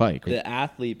riding my bike. The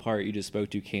athlete part you just spoke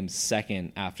to came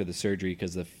second after the surgery,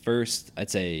 because the first,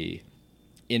 I'd say,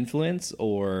 influence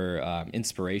or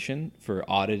inspiration for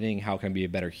auditing how can I be a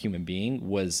better human being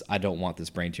was, I don't want this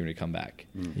brain tumor to come back.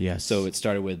 Yes. So it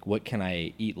started with, what can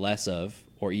I eat less of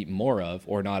or eat more of,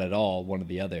 or not at all, one or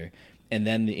the other. And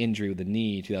then the injury with the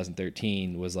knee,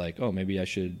 2013, was like, oh, maybe I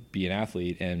should be an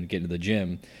athlete and get into the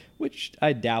gym, which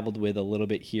I dabbled with a little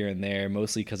bit here and there,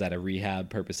 mostly because I had a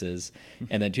rehab purposes.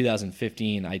 And then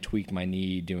 2015, I tweaked my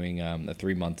knee doing a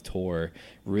 3-month tour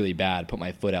really bad, put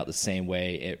my foot out the same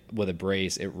way with a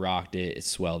brace. It rocked it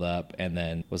swelled up, and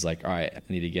then was like, all right, I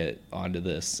need to get onto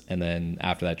this. And then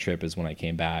after that trip is when I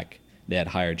came back. They had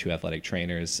hired 2 athletic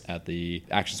trainers at the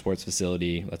Action Sports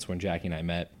facility. That's when Jackie and I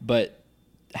met. But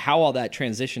how all that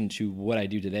transitioned to what I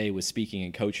do today with speaking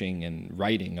and coaching and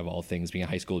writing, of all things, being a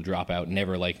high school dropout,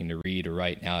 never liking to read or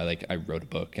write. Now I wrote a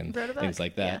book and things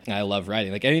like that. Yeah. I love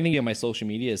writing. Like, anything on my social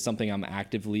media is something I'm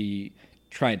actively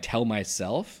trying to tell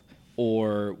myself,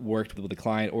 or worked with a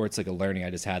client, or it's like a learning.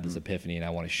 I just had this epiphany and I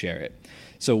want to share it.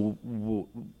 So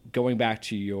going back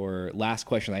to your last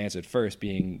question I answered first,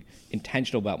 being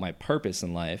intentional about my purpose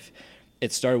in life,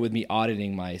 it started with me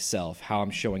auditing myself, how I'm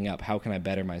showing up, how can I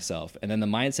better myself? And then the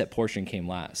mindset portion came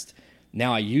last.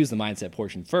 Now I use the mindset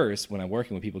portion first when I'm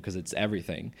working with people, because it's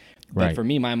everything. But Right. for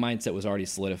me, my mindset was already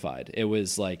solidified. It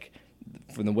was like,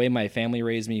 from the way my family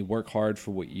raised me, work hard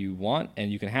for what you want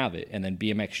and you can have it. And then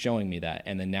BMX showing me that.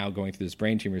 And then now going through this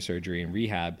brain tumor surgery and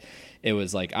rehab, it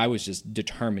was like I was just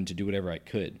determined to do whatever I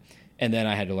could. And then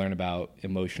I had to learn about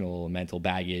emotional and mental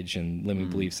baggage and limiting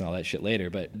beliefs and all that shit later.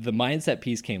 But the mindset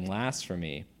piece came last for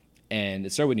me. And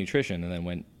it started with nutrition and then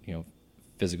went,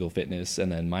 physical fitness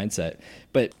and then mindset.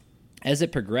 But as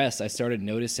it progressed, I started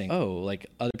noticing, like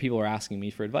other people are asking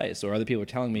me for advice, or other people are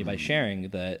telling me by sharing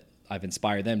that I've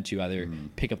inspired them to either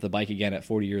pick up the bike again at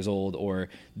 40 years old, or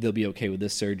they'll be okay with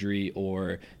this surgery,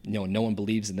 or no one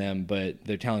believes in them, but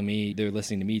they're telling me, they're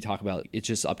listening to me talk about, it's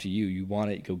just up to you. You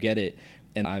want it, go get it.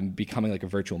 And I'm becoming like a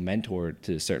virtual mentor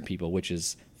to certain people, which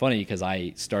is funny because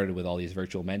I started with all these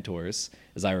virtual mentors,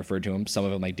 as I referred to them. Some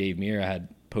of them, like Dave Mira, had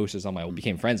posters on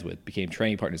became friends with, became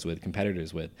training partners with,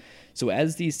 competitors with. So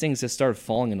as these things just started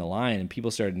falling into line and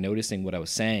people started noticing what I was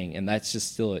saying, and that's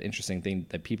just still an interesting thing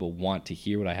that people want to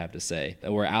hear what I have to say,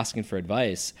 that we're asking for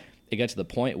advice. It got to the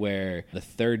point where the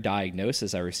third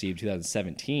diagnosis I received,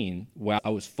 2017, where I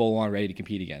was full on ready to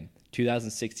compete again.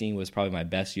 2016 was probably my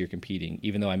best year competing,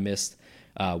 even though I missed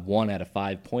 1 out of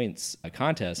 5 points a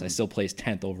contest. I still placed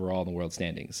 10th overall in the world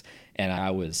standings, and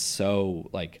I was so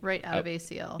like Right out of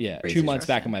ACL. Yeah, Brace 2 months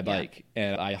back on disruption. my bike,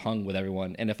 and I hung with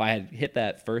everyone. And if I had hit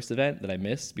that first event that I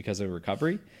missed because of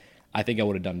recovery, I think I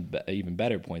would have done even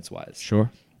better points wise. Sure.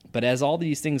 But as all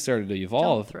these things started to Don't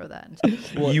evolve, throw that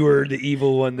into You were the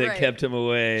evil one that Right. kept him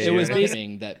away. it was Yeah.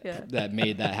 basically that Yeah. that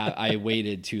made that I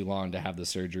waited too long to have the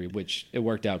surgery, which it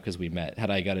worked out because we met. Had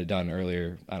I got it done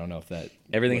earlier, I don't know if that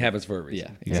Everything would- happens for a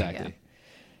reason. Yeah, exactly. Yeah.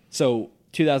 So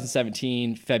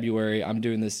 2017, February, I'm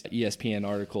doing this ESPN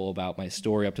article about my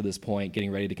story up to this point,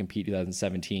 getting ready to compete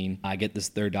 2017. I get this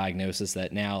third diagnosis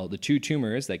that now the 2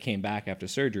 tumors that came back after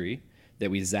surgery that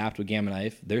we zapped with Gamma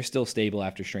Knife, they're still stable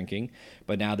after shrinking,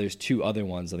 but now there's 2 other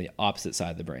ones on the opposite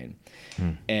side of the brain.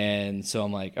 And so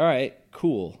I'm like, all right,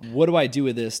 cool. What do I do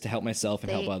with this to help myself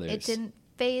and help others? It didn't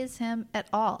faze him at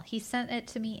all. He sent it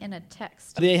to me in a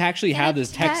text. They actually In have a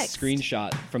this text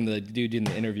screenshot from the dude in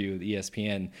the interview with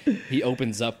ESPN. He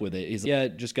opens up with it. He's like, yeah,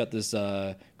 just got this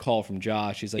call from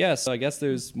Josh. He's like, yeah, so I guess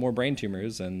there's more brain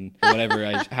tumors and whatever.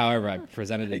 However I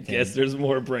presented it to him. Guess there's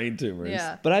more brain tumors.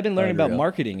 Yeah. But I've been learning about Unreal.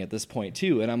 marketing at this point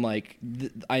too, and I'm like,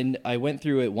 I went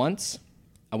through it once,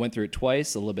 I went through it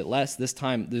twice, a little bit less. This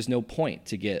time, there's no point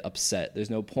to get upset. There's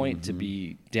no point to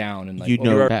be down and like, You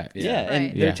know oh, that. yeah. Right.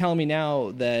 And they're Yeah. telling me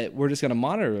now that we're just going to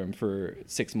monitor them for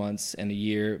 6 months and a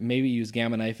year, maybe use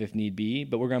Gamma Knife if need be,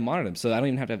 but we're going to monitor them. So I don't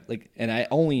even have to and I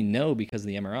only know because of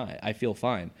the MRI. I feel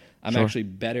fine. I'm Sure. actually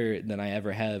better than I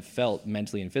ever have felt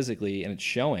mentally and physically, and it's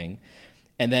showing.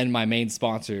 And then my main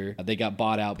sponsor, they got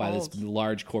bought out by this Bold.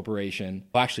 large corporation.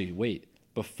 Well, actually, wait.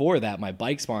 Before that, my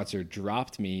bike sponsor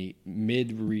dropped me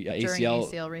mid During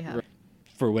ACL ACL rehab.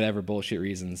 for whatever bullshit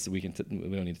reasons we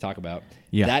don't need to talk about.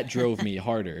 Yeah. That drove me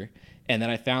harder. And then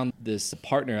I found this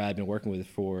partner I'd been working with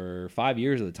for 5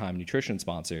 years at the time, nutrition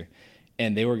sponsor,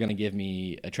 and they were going to give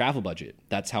me a travel budget.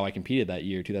 That's how I competed that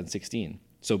year, 2016.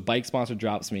 So bike sponsor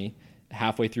drops me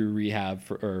halfway through rehab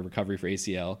or recovery for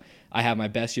ACL. I have my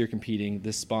best year competing.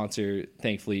 This sponsor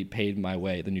thankfully paid my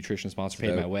way. The nutrition sponsor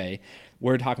paid my way.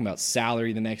 We're talking about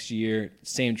salary the next year,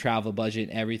 same travel budget,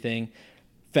 everything.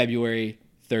 February,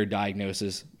 third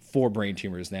diagnosis, 4 brain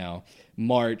tumors now.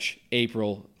 March,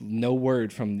 April, no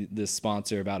word from this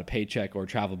sponsor about a paycheck or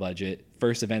travel budget.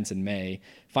 First events in May.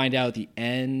 Find out at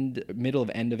the middle of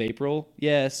end of April.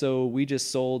 Yeah, so we just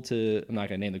sold to, I'm not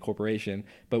going to name the corporation,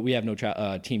 but we have no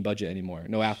team budget anymore,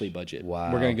 no athlete budget.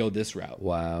 Wow. We're going to go this route.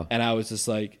 Wow. And I was just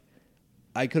like,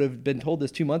 I could have been told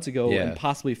this 2 months ago Yeah. and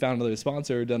possibly found another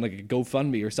sponsor, done like a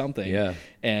GoFundMe or something. Yeah.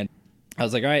 And I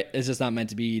was like, all right, it's just not meant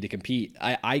to be to compete.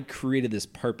 I created this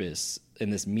purpose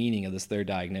and this meaning of this third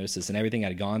diagnosis and everything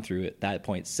I'd gone through at that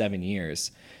point, 7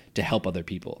 years, to help other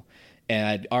people. And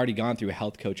I'd already gone through a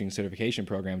health coaching certification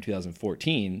program in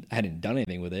 2014. I hadn't done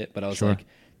anything with it, but I was like,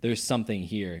 there's something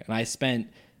here. And I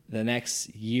spent the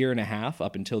next year and a half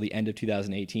up until the end of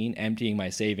 2018 emptying my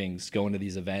savings, going to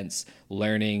these events,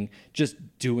 learning, just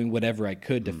doing whatever I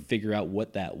could to figure out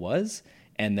what that was.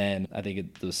 And then I think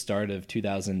at the start of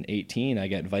 2018, I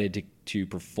got invited to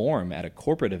perform at a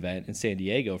corporate event in San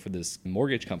Diego for this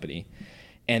mortgage company.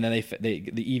 And then the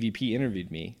EVP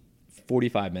interviewed me.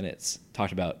 45 minutes,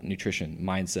 talked about nutrition,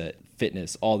 mindset,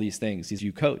 fitness, all these things. He's,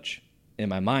 you coach. In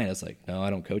my mind, I was like, no, I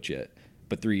don't coach yet.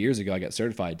 But 3 years ago, I got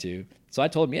certified to. So I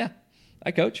told him, yeah,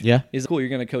 I coach. Yeah. He's like, cool, you're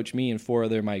going to coach me and 4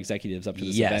 other of my executives up to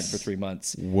this event for 3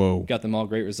 months. Whoa. Got them all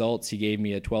great results. He gave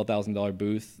me a $12,000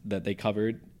 booth that they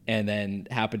covered, and then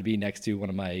happened to be next to one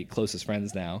of my closest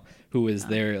friends now, who is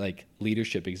their like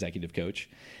leadership executive coach.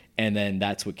 And then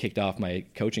that's what kicked off my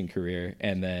coaching career.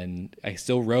 And then I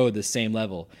still rode the same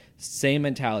level, same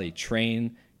mentality,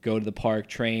 train, go to the park,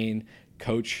 train,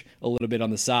 coach a little bit on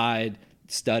the side,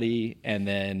 study. And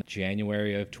then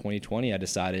January of 2020, I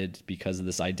decided, because of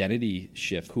this identity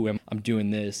shift, I'm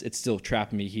doing this, it's still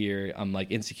trapping me here. I'm like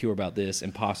insecure about this,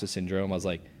 imposter syndrome. I was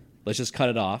like, let's just cut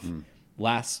it off.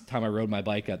 Last time I rode my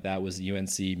bike at that was the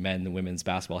UNC men and women's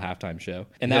basketball halftime show.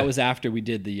 And that was after we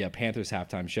did the Panthers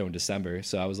halftime show in December.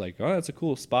 So I was like, oh, that's a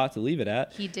cool spot to leave it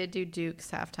at. He did do Duke's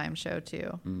halftime show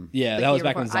too. Yeah, The that was year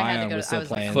back when before. I had to Zion go was to- I still was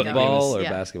playing. like, Football or Yeah.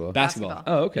 basketball? Basketball.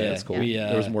 Oh, okay, Yeah. that's cool. We,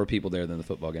 there was more people there than the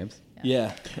football games.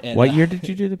 Yeah. And, What year did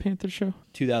you do the Panthers show?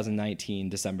 2019,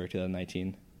 December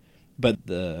 2019. But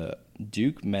the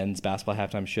Duke men's basketball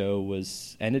halftime show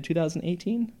was ended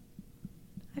 2018?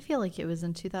 I feel like it was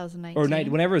in 2019. Or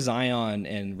whenever Zion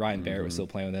and Ryan Barrett was still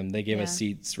playing with them, they gave us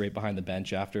Yeah. seats right behind the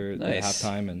bench after the Nice.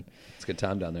 halftime. And It's a good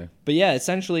time down there. But yeah,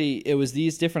 essentially, it was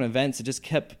these different events that just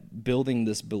kept building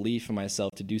this belief in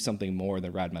myself to do something more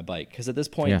than ride my bike. Because at this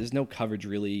point, Yeah. there's no coverage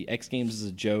really. X Games is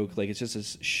a joke. Like, it's just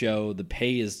a show. The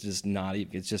pay is just not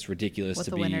even, it's just ridiculous What to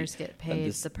the be winners get at paid,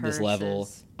 this, the this purse level.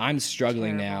 is I'm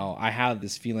struggling terrible. now. I have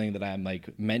this feeling that I'm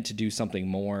like meant to do something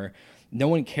more. No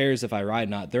one cares if I ride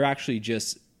or not. They're actually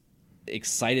just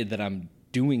excited that I'm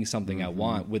doing something I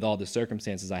want with all the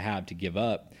circumstances I have to give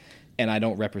up, and I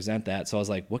don't represent that. So I was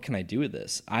like, what can I do with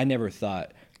this? I never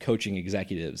thought coaching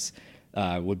executives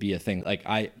would be a thing. Like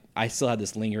I still had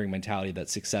this lingering mentality that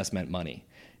success meant money,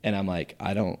 and I'm like,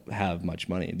 I don't have much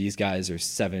money. These guys are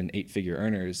 7-8 figure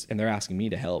earners, and they're asking me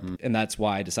to help. And that's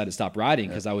why I decided to stop riding,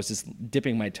 because I was just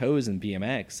dipping my toes in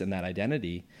BMX and that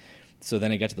identity. So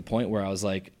then it got to the point where I was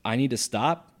like, I need to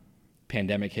stop.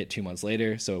 Pandemic hit 2 months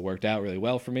later, so it worked out really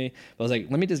well for me. But I was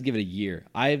like, let me just give it a year.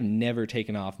 I've never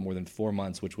taken off more than 4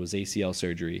 months, which was ACL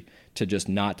surgery, to just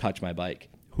not touch my bike.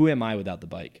 Who am I without the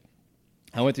bike?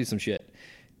 I went through some shit.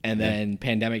 And then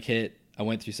pandemic hit. I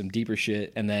went through some deeper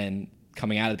shit. And then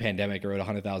coming out of the pandemic, I wrote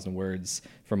 100,000 words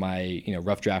for my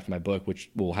rough draft of my book, which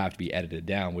will have to be edited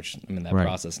down, which I'm in that Right.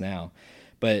 process now.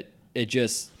 But it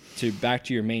just, back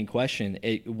to your main question,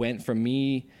 it went from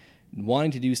me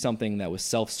wanting to do something that was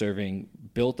self-serving,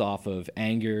 built off of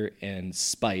anger and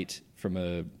spite from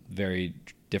a very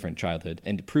different childhood,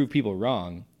 and to prove people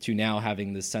wrong, to now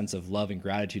having this sense of love and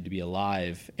gratitude to be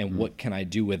alive, and what can I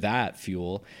do with that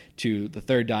fuel, to the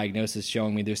third diagnosis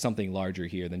showing me there's something larger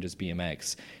here than just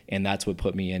BMX. And that's what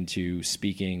put me into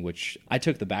speaking, which I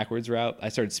took the backwards route. I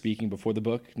started speaking before the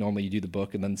book. Normally you do the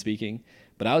book and then speaking,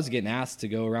 but I was getting asked to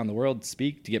go around the world,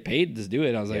 speak, to get paid to do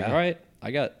it. I was like, Yeah. all right,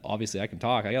 obviously I can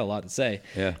talk. I got a lot to say.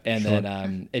 Yeah, And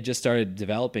then it just started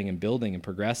developing and building and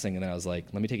progressing. And then I was like,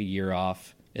 let me take a year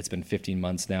off. It's been 15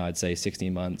 months now, I'd say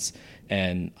 16 months.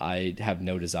 And I have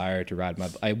no desire to ride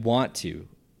I want to.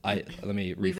 Let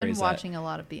me rephrase We've been that. watching a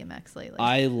lot of BMX lately.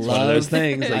 I It's love one of those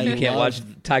things like I you can't love- watch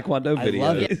Taekwondo I videos.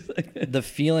 love it. The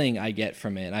feeling I get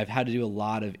from it. And I've had to do a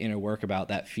lot of inner work about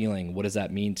that feeling. What does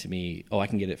that mean to me? Oh, I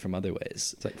can get it from other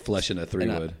ways. It's like flesh in a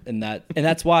 3-wood. And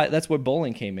that's where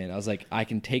bowling came in. I was like, I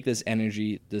can take this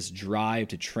energy, this drive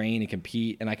to train and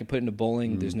compete, and I can put it into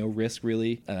bowling. There's no risk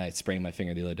really. And I sprained my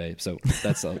finger the other day, so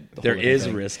that's a There whole other is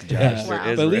thing. risk, Josh. Yeah. There Wow.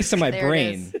 is But at least risk. in my There it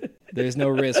brain, there's no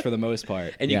risk for the most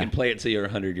part. And you Yeah. can play it till you're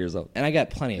 100 years old. And I got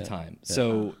plenty of time.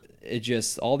 So it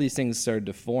just, all these things started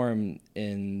to form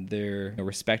in their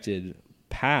respected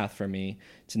path for me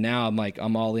to now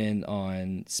I'm all in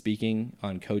on speaking,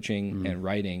 on coaching and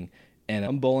writing. And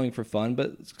I'm bowling for fun,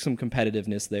 but some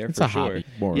competitiveness there It's for a sure. hobby,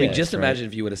 more or Yeah, less, just right? imagine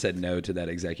if you would have said no to that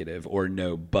executive, or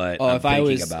no, but Oh, I'm if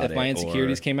thinking my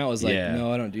insecurities came out, I was like, Yeah.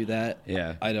 no, I don't do that.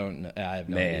 Yeah. I don't know. I have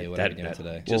no idea what I'm doing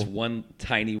today. just one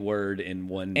tiny word in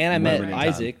one. And I met moment in time.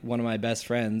 Isaac, one of my best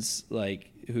friends,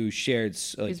 who shared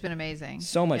He's been amazing.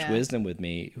 so much Yeah. wisdom with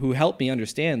me, who helped me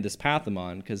understand this path I'm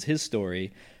on, because his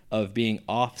story of being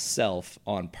off self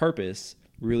on purpose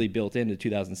really built into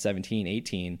 2017,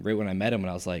 18, right when I met him, and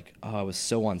I was like, oh, I was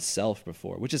so on self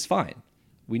before, which is fine.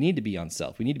 We need to be on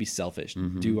self. We need to be selfish,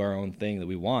 do our own thing that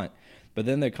we want. But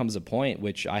then there comes a point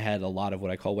which I had a lot of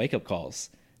what I call wake-up calls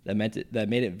that made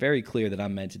it very clear that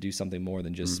I'm meant to do something more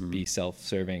than just be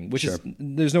self-serving, which is,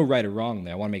 there's no right or wrong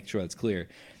there. I want to make sure that's clear.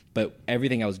 But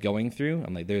everything I was going through,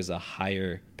 I'm like, there's a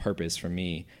higher purpose for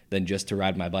me than just to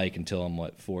ride my bike until I'm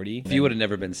 40. If you would have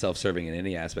never been self-serving in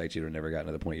any aspect, you'd have never gotten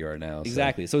to the point you are now. So.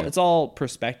 Exactly. So it's all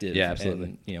perspective. Yeah,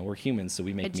 absolutely. And, we're humans, so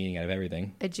we make meaning out of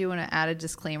everything. I do want to add a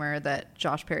disclaimer that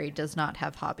Josh Perry does not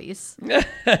have hobbies. Yeah,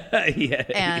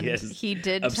 And has he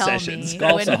did obsessions. tell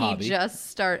me Golf's a when hobby. he just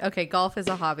started. Okay, golf is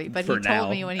a hobby, but For he now.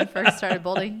 told me when he first started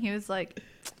bowling, he was like,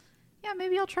 "Yeah,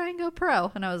 maybe I'll try and go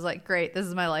pro." And I was like, "Great, this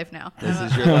is my life now." This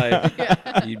is your life.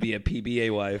 You'd be a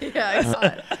PBA wife. Yeah, I saw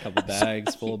it. A couple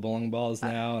bags full of bowling balls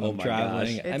now, and Oh I'm my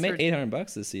traveling. gosh. I It's made ridiculous.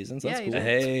 $800 this season, so that's Yeah, you cool.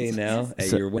 did. Hey, now, hey,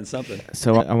 So- you're winning something.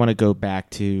 So I want to go back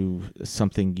to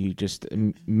something you just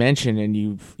mentioned, and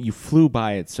you flew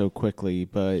by it so quickly.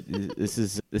 But this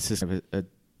is a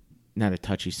not a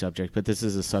touchy subject, but this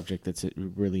is a subject that's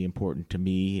really important to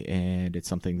me, and it's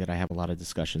something that I have a lot of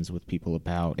discussions with people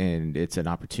about, and it's an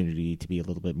opportunity to be a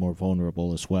little bit more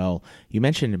vulnerable as well. You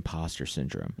mentioned imposter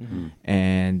syndrome,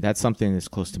 and that's something that's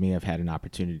close to me. I've had an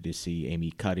opportunity to see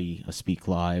Amy Cuddy speak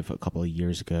live a couple of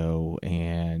years ago,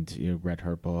 and read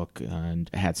her book, and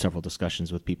had several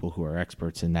discussions with people who are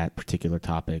experts in that particular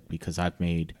topic, because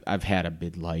I've had a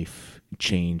midlife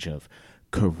change of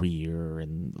career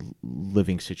and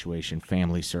living situation,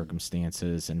 family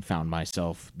circumstances, and found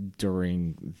myself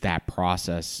during that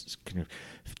process kind of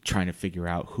trying to figure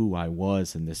out who I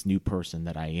was and this new person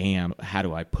that I am. How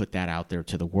do I put that out there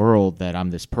to the world that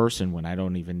I'm this person when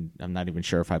I'm not even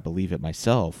sure if I believe it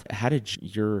myself? How did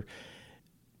you're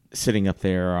sitting up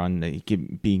there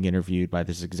being interviewed by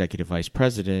this executive vice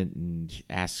president and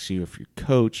asks you if you're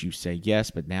coach, you say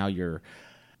yes, but now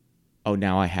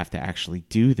now I have to actually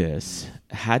do this.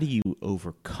 How do you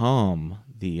overcome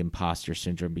the imposter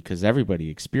syndrome? Because everybody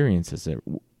experiences it.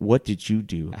 What did you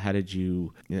do? How did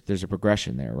you, there's a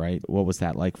progression there, right? What was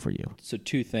that like for you? So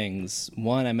two things.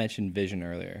 One, I mentioned vision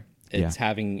earlier. It's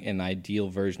having an ideal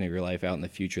version of your life out in the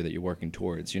future that you're working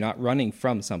towards. You're not running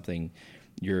from something.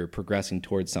 You're progressing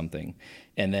towards something.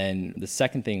 And then the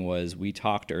second thing was, we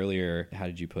talked earlier, how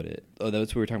did you put it? Oh,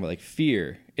 that's what we were talking about, like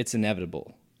fear. It's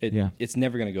inevitable. It's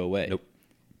never going to go away. Nope.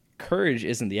 Courage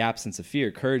isn't the absence of fear.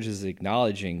 Courage is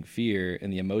acknowledging fear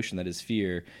and the emotion that is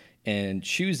fear and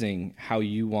choosing how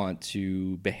you want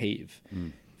to behave.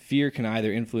 Fear can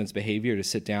either influence behavior to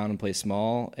sit down and play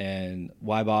small and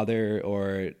why bother,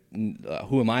 or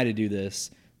who am I to do this?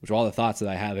 which are all the thoughts that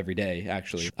I have every day,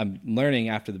 actually. I'm learning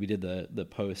after we did the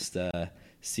post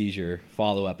seizure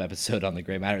follow-up episode on the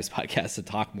Gray Matters podcast to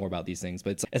talk more about these things.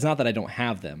 But it's not that I don't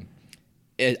have them.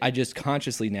 I just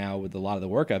consciously now, with a lot of the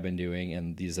work I've been doing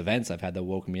and these events I've had that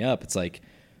woke me up, it's like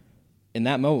in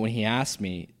that moment when he asked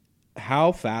me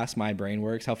how fast my brain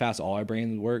works, how fast all our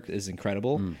brains work is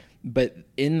incredible. But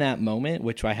in that moment,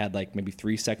 which I had like maybe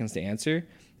 3 seconds to answer,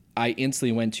 I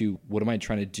instantly went to, what am I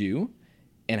trying to do?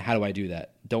 And how do I do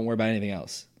that? Don't worry about anything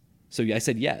else. So I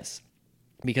said yes,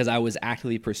 because I was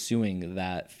actively pursuing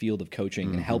that field of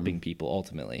coaching and helping people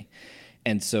ultimately.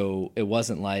 And so it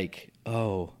wasn't like,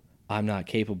 oh, I'm not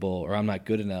capable or I'm not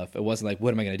good enough. It wasn't like,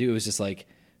 what am I going to do? It was just like,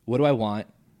 what do I want?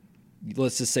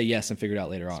 Let's just say yes and figure it out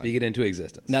later on. Speak it into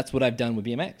existence. And that's what I've done with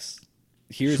BMX.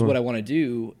 Here's what I want to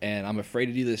do, and I'm afraid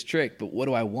to do this trick, but what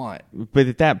do I want? But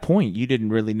at that point, you didn't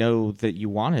really know that you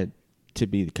wanted to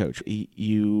be the coach.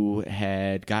 You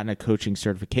had gotten a coaching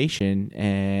certification,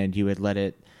 and you had let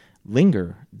it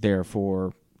linger there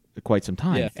for quite some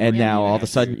time. Yeah, and now all of a 3.5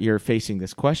 sudden, you're facing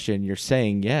this question. You're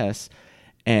saying yes,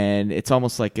 and it's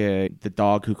almost like the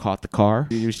dog who caught the car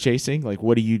he was chasing. Like,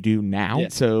 what do you do now? Yeah.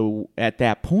 So at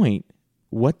that point,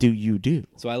 what do you do?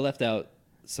 So I left out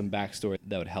some backstory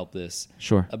that would help this.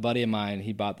 Sure. A buddy of mine,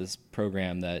 he bought this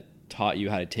program that taught you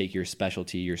how to take your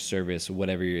specialty, your service,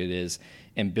 whatever it is,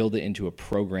 and build it into a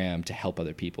program to help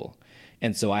other people.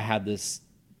 And so I had this,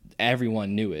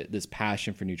 everyone knew it, this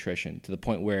passion for nutrition, to the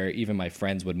point where even my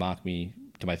friends would mock me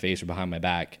to my face or behind my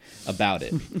back about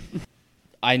it.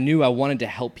 I knew I wanted to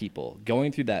help people.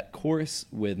 Going through that course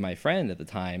with my friend at the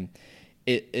time,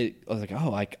 I was like,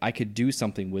 oh, I could do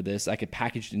something with this. I could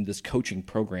package it in this coaching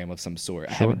program of some sort.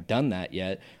 I haven't done that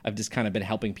yet. I've just kind of been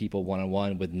helping people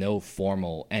one-on-one with no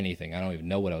formal anything. I don't even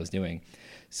know what I was doing.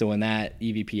 So when that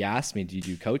EVP asked me, do you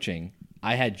do coaching?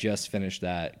 I had just finished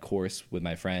that course with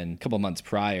my friend a couple months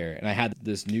prior, and I had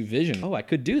this new vision. Oh, I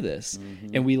could do this.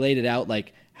 And we laid it out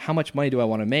like, how much money do I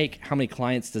want to make? How many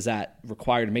clients does that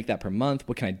require to make that per month?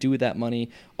 What can I do with that money?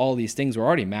 All these things were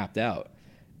already mapped out.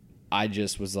 I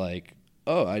just was like,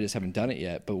 oh, I just haven't done it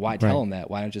yet. But why tell them that?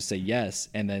 Why not just say yes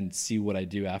and then see what I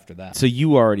do after that? So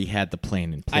you already had the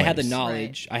plan in place. I had the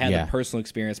knowledge. I had Yeah. the personal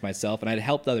experience myself, and I'd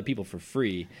helped other people for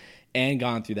free and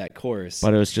gone through that course.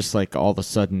 But it was just like all of a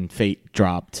sudden fate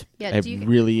dropped Yeah, a do you-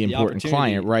 really The important opportunity.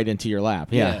 client right into your lap.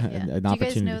 Yeah, Yeah. an Do you guys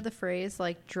opportunity. know the phrase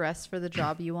like dress for the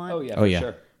job you want? oh, yeah, Oh, for yeah.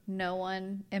 sure. No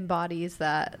one embodies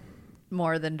that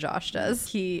more than Josh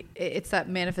does. It's that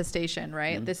manifestation,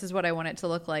 right? This is what I want it to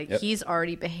look like. Yep. He's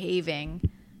already behaving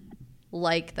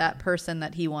like that person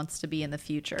that he wants to be in the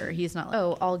future. He's not like,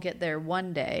 oh, I'll get there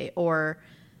one day, or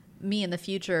me in the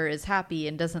future is happy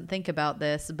and doesn't think about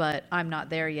this, but I'm not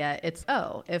there yet. It's,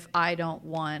 oh, if I don't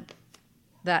want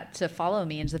that to follow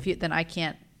me into the future, then I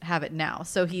can't have it now.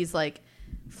 So he's like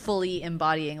fully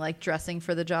embodying, like dressing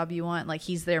for the job you want. Like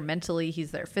he's there mentally,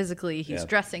 he's there physically, he's Yeah.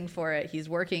 dressing for it, he's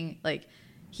working, like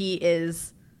he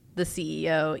is the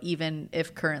CEO, even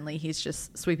if currently he's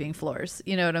just sweeping floors.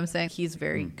 You know what I'm saying? He's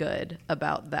very good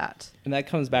about that. And that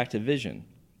comes back to vision.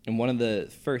 And one of the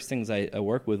first things I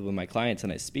work with my clients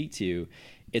and I speak to,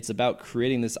 it's about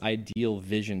creating this ideal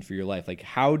vision for your life. Like,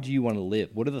 how do you want to live?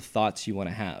 What are the thoughts you want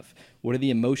to have? What are the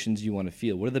emotions you want to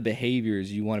feel? What are the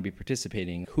behaviors you want to be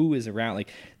participating? Who is around? Like,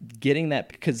 getting that,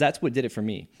 because that's what did it for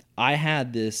me. I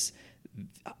had this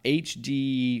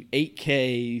HD,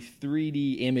 8K,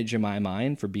 3D image in my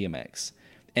mind for BMX.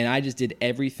 And I just did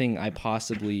everything I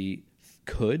possibly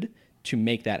could to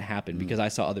make that happen because I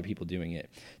saw other people doing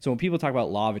it. So when people talk about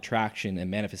law of attraction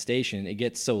and manifestation, it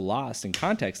gets so lost in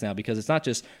context now because it's not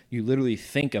just you literally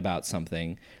think about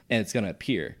something and it's going to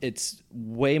appear. It's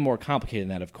way more complicated than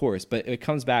that, of course, but it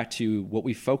comes back to what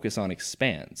we focus on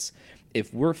expands.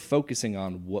 If we're focusing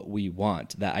on what we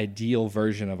want, that ideal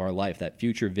version of our life, that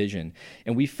future vision,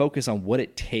 and we focus on what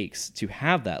it takes to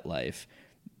have that life,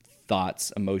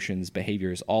 thoughts, emotions,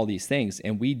 behaviors, all these things,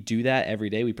 and we do that every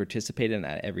day, we participate in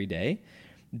that every day,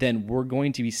 then we're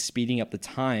going to be speeding up the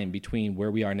time between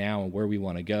where we are now and where we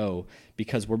want to go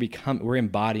because we're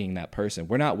embodying that person.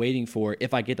 We're not waiting for,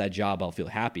 if I get that job, I'll feel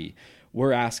happy.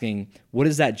 We're asking, what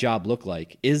does that job look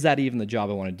like? Is that even the job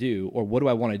I want to do? Or what do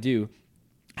I want to do?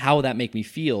 How will that make me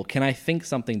feel? Can I think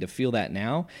something to feel that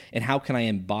now? And how can I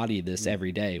embody this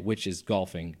every day, which is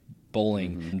golfing,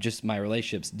 bowling, just my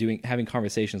relationships, having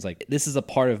conversations like this is a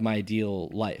part of my ideal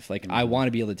life. Like I want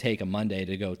to be able to take a Monday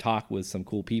to go talk with some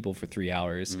cool people for 3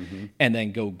 hours and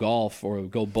then go golf or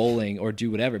go bowling or do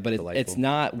whatever. But it's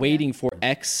not waiting for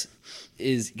X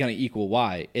is going to equal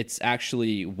Y. It's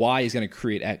actually Y is going to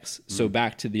create X. So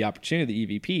back to the opportunity,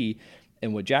 the EVP,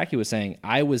 And what Jackie was saying,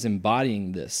 I was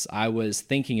embodying this. I was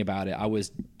thinking about it. I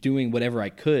was doing whatever I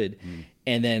could.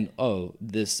 And then,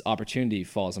 this opportunity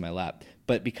falls in my lap.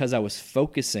 But because I was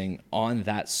focusing on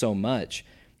that so much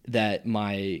that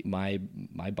my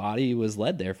body was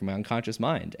led there from my unconscious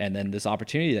mind. And then this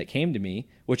opportunity that came to me,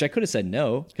 which I could have said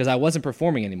no, because I wasn't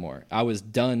performing anymore. I was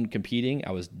done competing.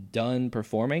 I was done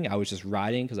performing. I was just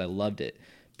riding because I loved it.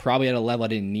 Probably at a level I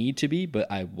didn't need to be,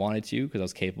 but I wanted to because I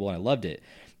was capable and I loved it.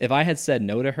 If I had said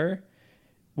no to her,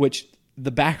 which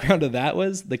the background of that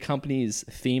was the company's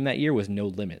theme that year was no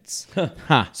limits.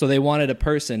 So they wanted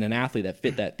an athlete that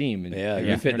fit that theme. And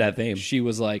you fit that theme. She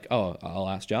was like, I'll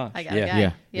ask Josh. I got Yeah. a guy.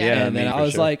 Yeah. Yeah. And then for I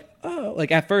was sure. like,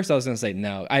 like at first I was going to say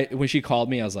no. When she called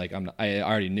me, I was like, I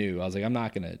already knew. I was like, I'm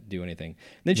not going to do anything.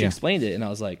 And then she explained it and I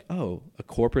was like, a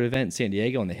corporate event in San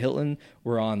Diego in the Hilton.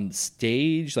 We're on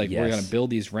stage. Like we're Yes. going to build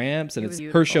these ramps and It was her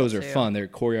beautiful, shows are too. fun. They're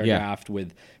choreographed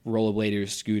with rollerbladers,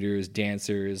 scooters,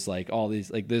 dancers, like all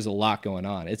these, like there's a lot going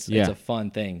on. It's a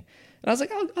fun thing. And I was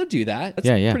like, I'll do that. That's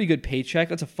a pretty good paycheck.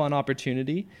 That's a fun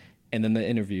opportunity. And then the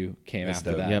interview came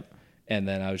after dope. that. Yep. And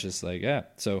then I was just like, yeah.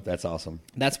 So That's awesome.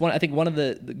 that's one. I think one of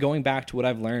the going back to what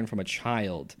I've learned from a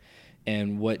child,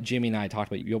 and what Jimmy and I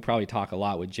talked about. You'll probably talk a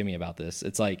lot with Jimmy about this.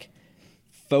 It's like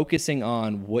focusing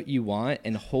on what you want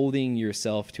and holding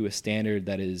yourself to a standard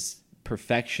that is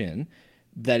perfection.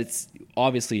 That it's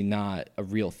obviously not a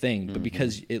real thing, but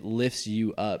because it lifts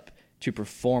you up to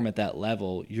perform at that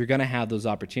level, you're going to have those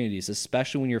opportunities,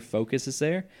 especially when your focus is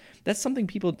there. That's something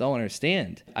people don't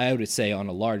understand. I would say on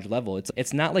a large level,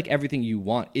 it's not like everything you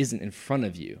want isn't in front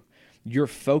of you. You're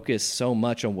focused so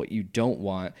much on what you don't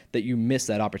want that you miss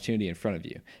that opportunity in front of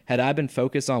you. Had I been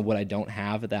focused on what I don't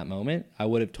have at that moment, I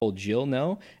would have told Jill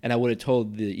no, and I would have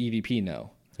told the EVP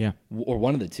no. Yeah. Or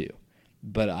one of the two.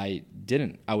 But I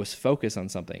didn't. I was focused on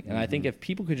something. And I think if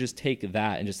people could just take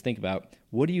that and just think about,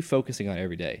 what are you focusing on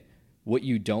every day? What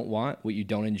you don't want, what you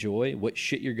don't enjoy, what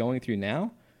shit you're going through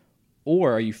now?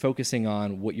 Or are you focusing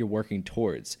on what you're working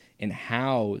towards and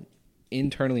how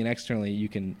internally and externally you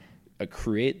can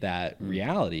create that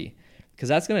reality? Because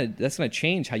that's gonna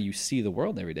change how you see the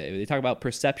world every day. They talk about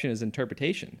perception as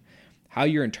interpretation. How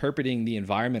you're interpreting the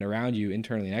environment around you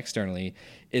internally and externally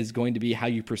is going to be how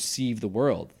you perceive the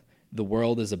world. The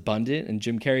world is abundant, and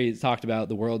Jim Carrey talked about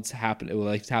the world's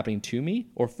happening to me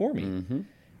or for me.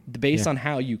 Based on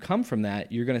how you come from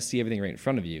that, you're going to see everything right in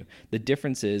front of you. The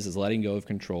difference is letting go of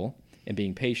control and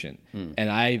being patient. And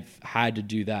I've had to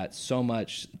do that so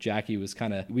much. Jackie was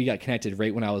we got connected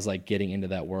right when I was like getting into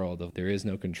that world of there is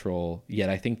no control, yet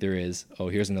I think there is. Oh,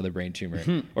 here's another brain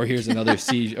tumor, or here's another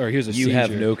seizure, or here's a You seizure.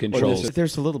 have no or control. this-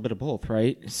 There's a little bit of both,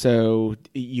 right? So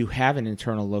you have an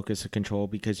internal locus of control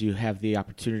because you have the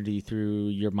opportunity through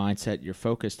your mindset, your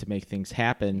focus to make things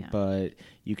happen, but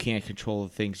you can't control the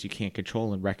things you can't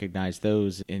control and recognize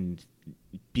those and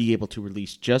be able to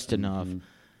release just enough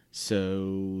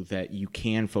so that you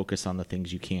can focus on the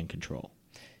things you can control.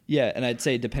 Yeah, and I'd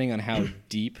say depending on how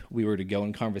deep we were to go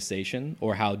in conversation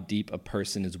or how deep a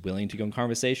person is willing to go in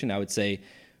conversation, I would say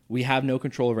we have no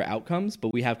control over outcomes,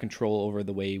 but we have control over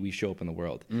the way we show up in the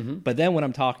world. But then when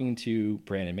I'm talking to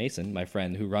Brandon Mason, my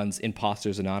friend who runs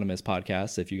Imposters Anonymous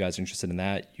podcast, if you guys are interested in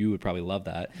that, you would probably love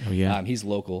that. Oh, yeah. He's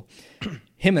local.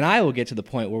 Him and I will get to the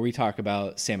point where we talk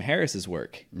about Sam Harris's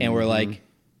work, and we're like,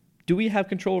 do we have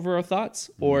control over our thoughts?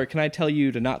 Or can I tell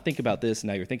you to not think about this and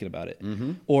now you're thinking about it?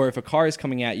 Or if a car is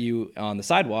coming at you on the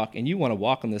sidewalk and you want to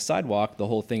walk on this sidewalk, the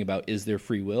whole thing about is there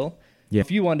free will? Yeah. If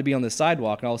you wanted to be on this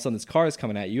sidewalk and all of a sudden this car is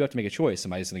coming at you, you have to make a choice.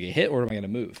 Am I just going to get hit or am I going to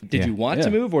move? Did you want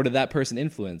to move or did that person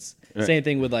influence? Same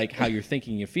thing with like how you're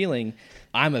thinking, you're feeling.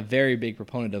 I'm a very big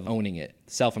proponent of owning it,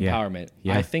 self-empowerment.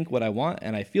 Yeah. I think what I want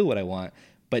and I feel what I want,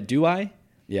 but do I?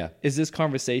 Yeah. Is this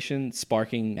conversation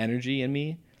sparking energy in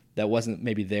me that wasn't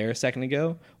maybe there a second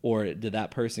ago? Or did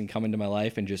that person come into my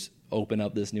life and just open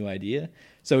up this new idea?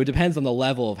 So it depends on the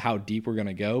level of how deep we're going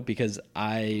to go, because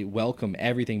I welcome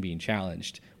everything being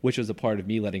challenged, which was a part of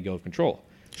me letting go of control.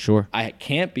 Sure. I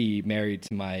can't be married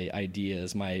to my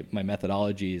ideas, my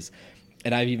methodologies.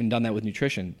 And I've even done that with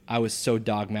nutrition. I was so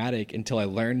dogmatic until I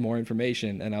learned more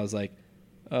information and I was like,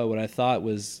 oh, what I thought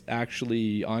was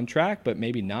actually on track, but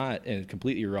maybe not, and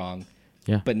completely wrong.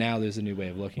 Yeah. But now there's a new way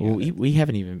of looking Well, at it. we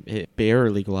haven't even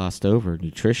barely glossed over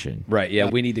nutrition. Right. Yeah.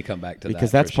 We need to come back to that.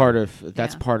 Because that's for sure.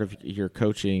 that's part of your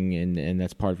coaching and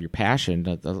that's part of your passion.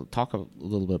 Talk a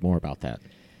little bit more about that.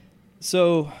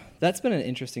 So that's been an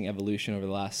interesting evolution over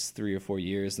the last 3 or 4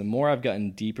 years. The more I've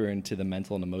gotten deeper into the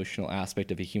mental and emotional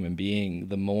aspect of a human being,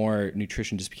 the more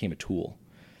nutrition just became a tool.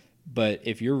 But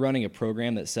if you're running a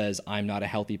program that says I'm not a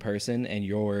healthy person and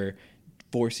you're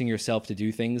forcing yourself to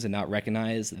do things and not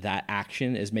recognize that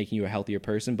action is making you a healthier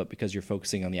person, but because you're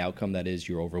focusing on the outcome, that is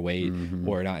you're overweight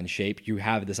or not in shape, you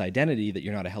have this identity that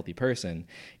you're not a healthy person.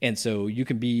 And so you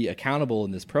can be accountable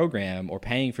in this program or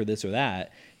paying for this or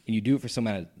that, and you do it for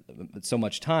so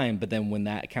much time, but then when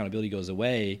that accountability goes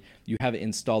away, you have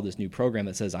installed this new program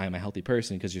that says I am a healthy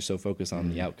person because you're so focused on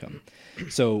the outcome.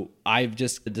 So I've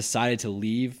just decided to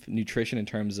leave nutrition in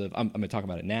terms of, I'm going to talk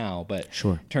about it now, but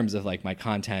Sure. in terms of like my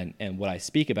content and what I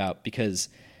speak about, because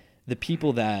the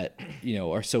people that, you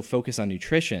know, are so focused on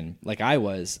nutrition, like I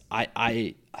was,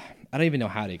 I don't even know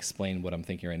how to explain what I'm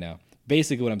thinking right now.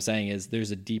 Basically what I'm saying is there's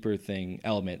a deeper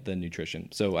element than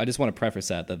nutrition. So I just want to preface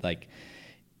that like,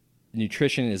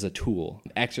 nutrition is a tool,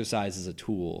 exercise is a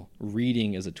tool,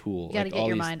 reading is a tool. You got to get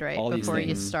your mind right all these before you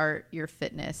things. start your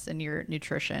fitness and your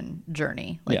nutrition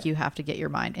journey. Like Yeah. you have to get your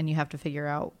mind, and you have to figure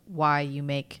out why you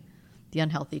make the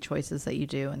unhealthy choices that you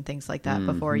do and things like that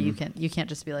before you can't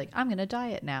just be like, I'm going to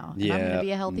diet now and I'm going to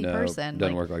be a healthy no, person.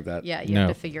 doesn't work like that. Yeah. You No.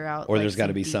 have to figure out, Or like, there's got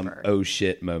to be some deeper. oh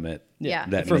shit moment. Yeah.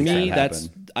 That For makes me, that that's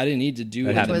happen. I didn't need to do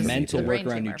That any happened to me mental too. work Brain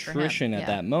around tumor for him. nutrition at Yeah.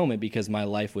 that moment because my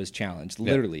life was challenged,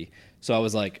 literally. So I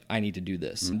was like, I need to do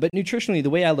this. But nutritionally, the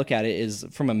way I look at it is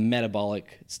from a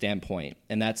metabolic standpoint,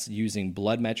 and that's using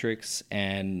blood metrics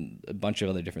and a bunch of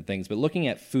other different things. But looking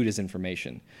at food as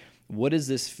information. What is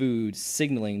this food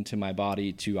signaling to my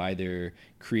body to either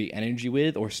create energy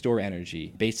with or store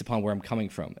energy based upon where I'm coming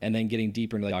from? And then getting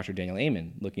deeper into like Dr. Daniel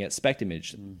Amen, looking at SPECT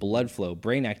image, blood flow,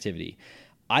 brain activity.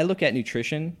 I look at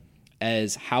nutrition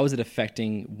as how is it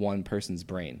affecting one person's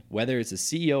brain? Whether it's a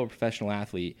CEO or professional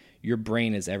athlete, your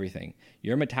brain is everything.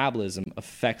 Your metabolism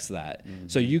affects that.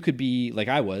 So you could be, like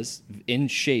I was, in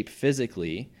shape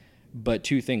physically, but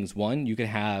two things. One, you could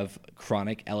have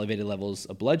chronic elevated levels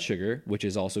of blood sugar, which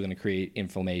is also going to create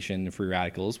inflammation and free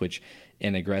radicals, which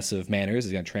in aggressive manners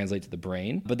is going to translate to the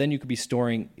brain. But then you could be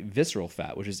storing visceral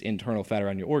fat, which is internal fat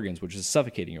around your organs, which is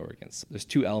suffocating your organs. There's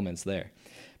two elements there.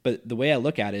 But the way I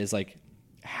look at it is like,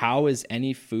 how is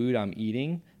any food I'm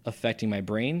eating affecting my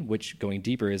brain? Which, going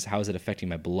deeper, is how is it affecting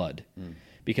my blood?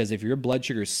 Because if your blood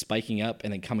sugar is spiking up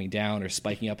and then coming down, or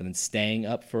spiking up and then staying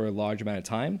up for a large amount of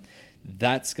time,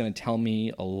 that's going to tell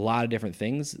me a lot of different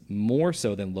things, more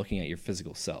so than looking at your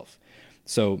physical self.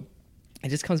 So it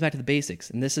just comes back to the basics.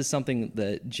 And this is something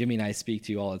that Jimmy and I speak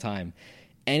to all the time.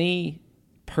 Any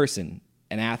person,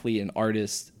 an athlete, an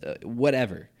artist,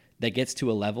 whatever, that gets to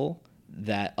a level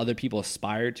that other people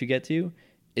aspire to get to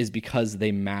is because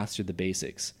they mastered the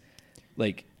basics.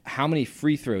 Like, how many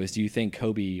free throws do you think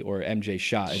Kobe or MJ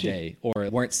shot a day or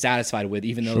weren't satisfied with,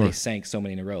 even though they sank so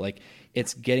many in a row? Like,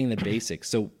 it's getting the basics.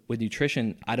 So with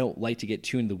nutrition, I don't like to get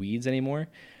too in the weeds anymore.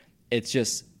 It's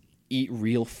just eat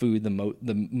real food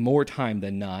the more time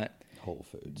than not. Whole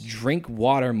foods. Drink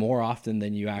water more often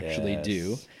than you actually Yes.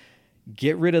 do.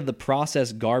 Get rid of the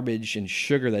processed garbage and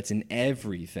sugar that's in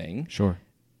everything. Sure.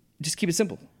 Just keep it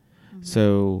simple.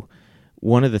 So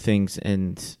one of the things,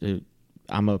 and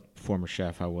I'm a former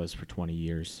chef. I was for 20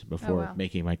 years before wow.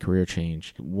 making my career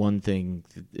change. One thing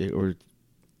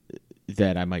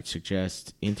that I might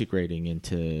suggest integrating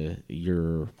into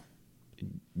your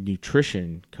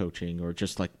nutrition coaching, or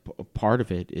just like part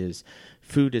of it, is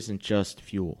food isn't just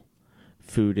fuel.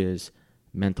 Food is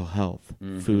mental health.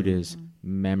 Food is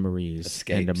memories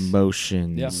and Escapes.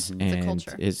 emotions Yeah. It's a and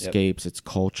culture. escapes. It's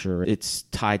culture. It's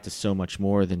tied to so much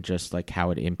more than just like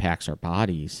how it impacts our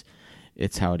bodies.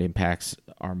 It's how it impacts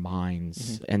our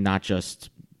minds, and not just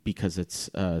because it's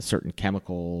a certain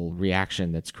chemical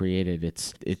reaction that's created.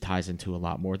 It ties into a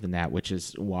lot more than that, which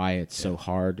is why it's so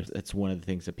hard. It's one of the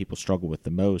things that people struggle with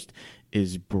the most,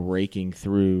 is breaking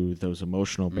through those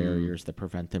emotional barriers that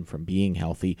prevent them from being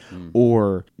healthy,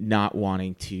 or not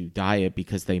wanting to diet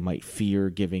because they might fear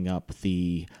giving up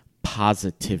the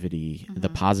positivity, the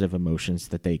positive emotions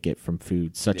that they get from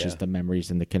food, such as the memories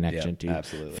and the connection to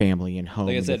absolutely. family and home,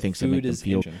 Like I and said, the things that make food them is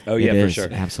feel. information. Oh, yeah, It for is, sure.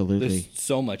 absolutely. There's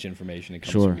so much information that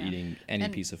comes Sure. from eating any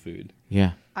And- piece of food.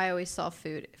 Yeah. I always saw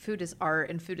food. Food is art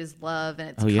and food is love and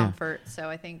it's Oh, yeah. comfort. So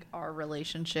I think our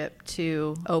relationship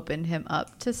to opened him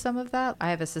up to some of that. I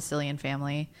have a Sicilian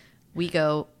family. We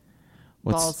go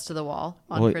balls to the wall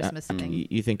on Well, Christmas thing.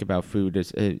 You think about food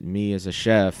as me as a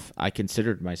chef. I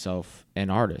considered myself an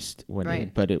artist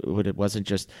Right. but it wasn't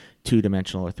just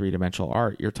 2-dimensional or 3-dimensional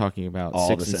art. You're talking about All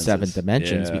 6 the and 7 senses.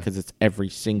 dimensions, Yeah. because it's every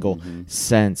single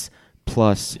sense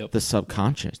plus Yep. the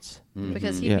subconscious.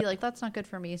 Because he'd Yeah. be like, that's not good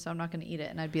for me, so I'm not going to eat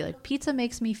it. And I'd be like, pizza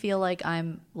makes me feel like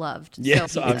I'm loved. Yeah,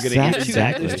 so I'm gonna eat Exactly. it.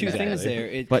 Exactly. There's two things there.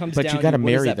 It But comes but down you got to to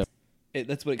what is marry that them.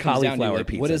 That's what it comes down to. Cauliflower Like,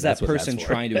 pizza, what is that's that what that's person for.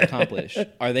 trying to accomplish?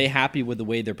 Are they happy with the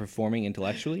way they're performing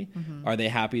intellectually? Are they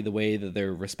happy the way that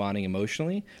they're responding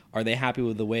emotionally? Are they happy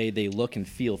with the way they look and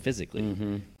feel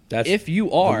physically? That's If you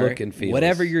the are, look and feel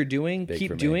whatever is you're doing, big for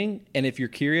keep me. doing. And if you're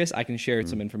curious, I can share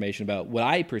some information about what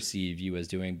I perceive you as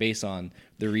doing based on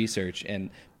the research.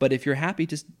 But if you're happy,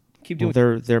 just keep doing.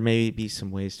 Well, there may be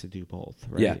some ways to do both,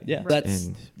 right? Yeah. Yeah, that's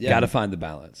And yeah. Got to find the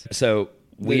balance. So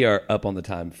we are up on the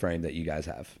time frame that you guys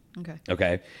have. Okay.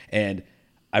 Okay. And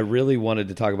I really wanted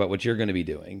to talk about what you're going to be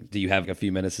doing. Do you have a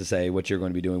few minutes to say what you're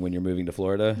going to be doing when you're moving to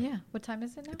Florida? Yeah. What time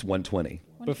is it now? It's 1:20.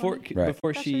 Before 1:20? Right.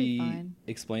 before That should be she fine.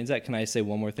 explains that, can I say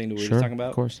one more thing to what we were Sure, just talking about?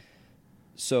 of course.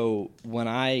 So when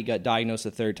I got diagnosed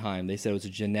the third time, they said it was a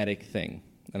genetic thing.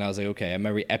 And I was like, okay, I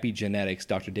remember epigenetics,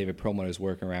 Dr. David Perlmutter's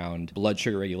work around blood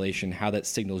sugar regulation, how that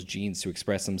signals genes to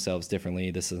express themselves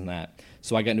differently, this and that.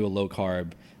 So I got into a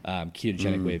low-carb,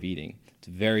 ketogenic way of eating. It's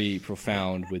very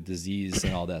profound with disease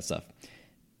and all that stuff.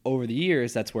 Over the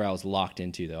years, that's where I was locked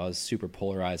into, though. I was super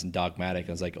polarized and dogmatic.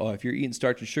 I was like, oh, if you're eating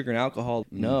starch and sugar and alcohol,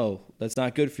 no, that's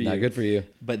not good for you. Not good for you.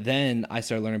 But then I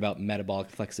started learning about metabolic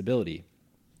flexibility.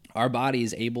 Our body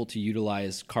is able to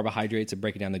utilize carbohydrates and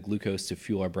break down the glucose to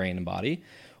fuel our brain and body,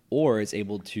 or it's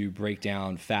able to break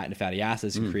down fat and fatty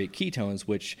acids and create ketones,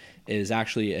 which is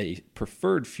actually a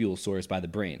preferred fuel source by the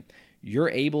brain. You're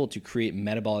able to create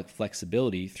metabolic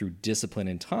flexibility through discipline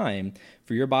and time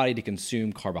for your body to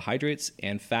consume carbohydrates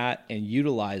and fat and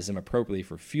utilize them appropriately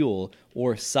for fuel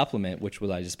or supplement, which was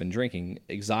I just been drinking,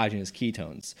 exogenous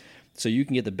ketones. So you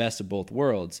can get the best of both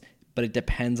worlds, but it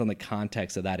depends on the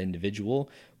context of that individual,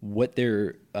 what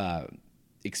they're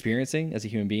experiencing as a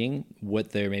human being,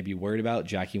 what they're maybe worried about.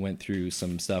 Jackie went through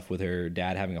some stuff with her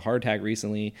dad having a heart attack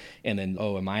recently, and then,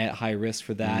 oh, am I at high risk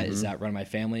for that? Is that run my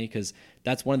family? Because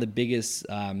that's one of the biggest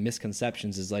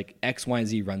misconceptions is like X, Y, and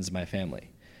Z runs my family.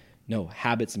 No,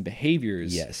 habits and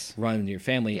behaviors Yes. run in your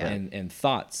family, Yeah. and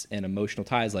thoughts and emotional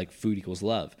ties like food equals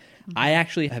love. I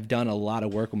actually have done a lot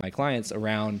of work with my clients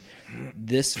around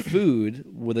this food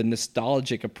with a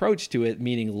nostalgic approach to it,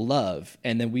 meaning love.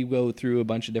 And then we go through a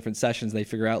bunch of different sessions. They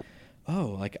figure out,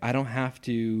 oh, like I don't have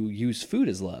to use food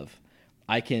as love.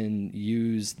 I can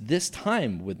use this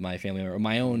time with my family or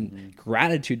my own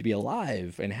gratitude to be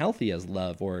alive and healthy as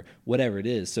love or whatever it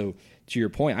is. So to your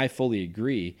point, I fully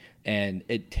agree. And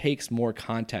it takes more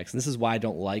context. And this is why I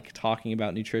don't like talking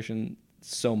about nutrition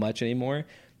so much anymore,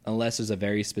 unless there's a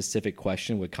very specific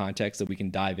question with context that we can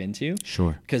dive into.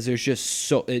 Sure. Because there's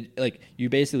just like you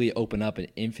basically open up an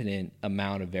infinite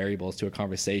amount of variables to a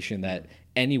conversation that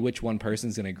any which one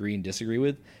person's going to agree and disagree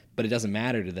with, but it doesn't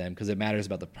matter to them because it matters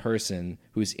about the person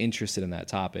who's interested in that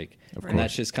topic. And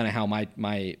that's just kind of how my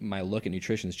look at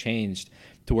nutrition's changed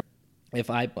to where if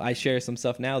I share some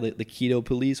stuff now, the keto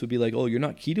police would be like, oh, you're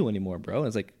not keto anymore, bro. And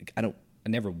it's like, I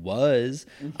never was.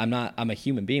 I'm a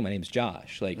human being. My name's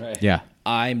Josh. Like, Yeah.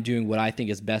 I'm doing what I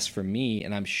think is best for me,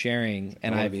 and I'm sharing,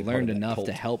 and wanna I've be part learned of that enough cult.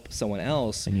 to help someone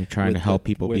else. And you're trying with to help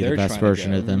people where be the they're best trying to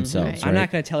version go. of themselves. Right. I'm right?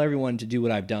 not going to tell everyone to do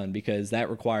what I've done because that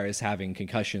requires having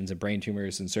concussions and brain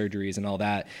tumors and surgeries and all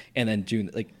that, and then doing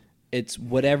like it's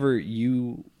whatever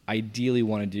you ideally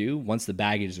want to do. Once the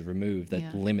baggage is removed, that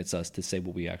Yeah. limits us to say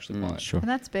what we actually want. Sure. And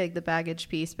that's big, the baggage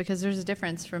piece, because there's a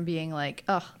difference from being like,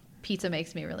 oh, pizza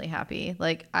makes me really happy.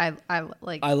 Like I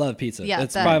like. I love pizza. Yeah,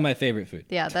 That's that- probably my favorite food.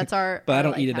 Yeah, that's our. But I our,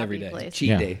 don't like, eat it happy every day. place. Cheat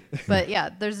Yeah. day. But yeah,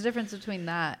 there's a difference between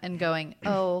that and going,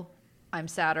 oh, I'm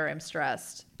sad or I'm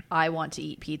stressed. I want to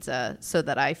eat pizza so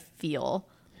that I feel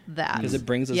that. Because it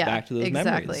brings us Yeah, back to those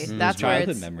exactly. memories. Those That's where childhood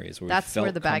it's, memories where we that's where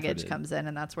felt the baggage comforted. comes in,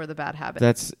 and that's where the bad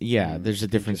habits. There's a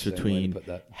difference Interesting way to between put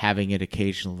that. having it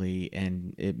occasionally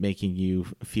and it making you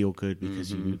feel good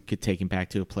because you get taken back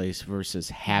to a place versus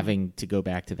having to go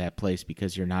back to that place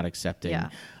because you're not accepting Yeah.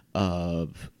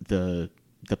 of the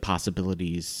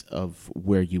possibilities of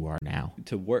where you are now.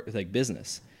 To work like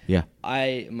business. Yeah.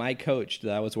 My coach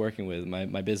that I was working with,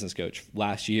 my business coach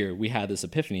last year, we had this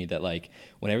epiphany that like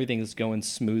when everything's going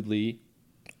smoothly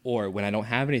or when I don't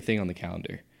have anything on the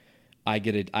calendar,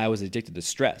 I was addicted to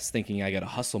stress, thinking I got to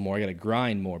hustle more, I got to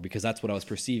grind more because that's what I was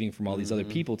perceiving from all these other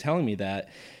people telling me that.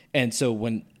 And so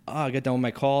when I got done with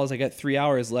my calls, I got 3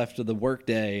 hours left of the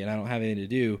workday and I don't have anything to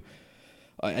do.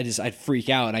 I'd freak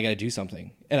out and I got to do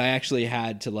something. And I actually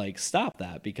had to like stop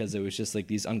that because it was just like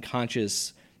these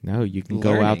unconscious. No, you can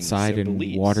go Learnings outside and and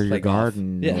beliefs. water your Play golf.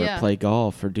 garden Yeah. or Yeah. play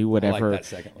golf or do whatever that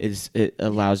second one. it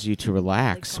allows you to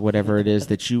relax, whatever it is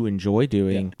that you enjoy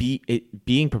doing.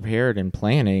 Being prepared and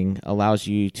planning allows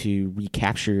you to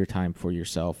recapture your time for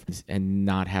yourself and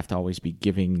not have to always be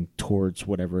giving towards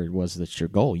whatever it was that's your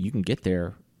goal. You can get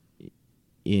there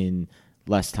in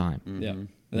less time. Yeah.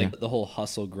 Like the whole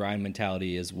hustle grind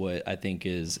mentality is what I think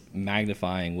is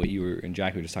magnifying what you were and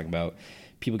Jackie were just talking about.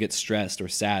 People get stressed or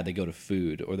sad, they go to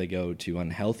food, or they go to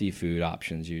unhealthy food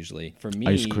options usually. For me,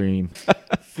 Ice cream.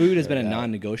 food has been a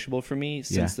non-negotiable for me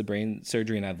since Yeah. the brain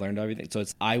surgery, and I've learned everything. So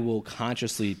I will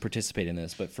consciously participate in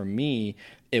this. But for me,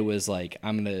 it was like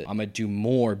I'm gonna do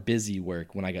more busy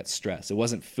work when I got stressed. It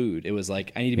wasn't food. It was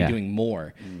like I need to be Yeah. doing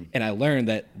more, and I learned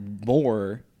that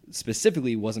more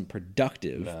specifically wasn't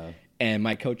productive. And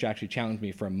my coach actually challenged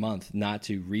me for a month not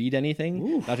to read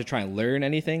anything, not to try and learn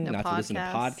anything, No not to listen to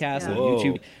podcasts, podcasts, yeah. no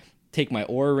YouTube. Take my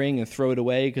Oura ring and throw it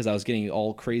away because I was getting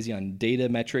all crazy on data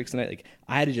metrics, and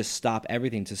I had to just stop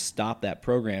everything to stop that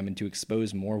program and to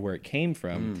expose more where it came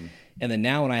from. And then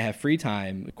now when I have free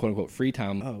time, quote unquote free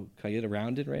time, can I get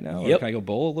around it right now? Or can I go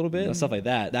bowl a little bit? Stuff like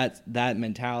that. That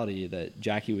mentality that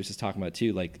Jackie was just talking about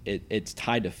too. Like it's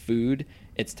tied to food,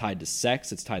 it's tied to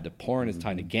sex, it's tied to porn, it's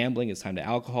tied to gambling, it's tied to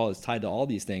alcohol, it's tied to all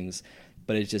these things,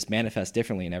 but it just manifests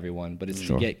differently in everyone. But it's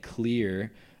to get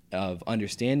clear of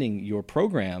understanding your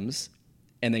programs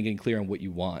and then getting clear on what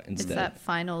you want It's instead. that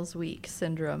finals week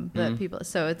syndrome that people.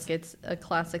 So it's a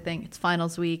classic thing. It's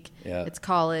finals week. Yeah. It's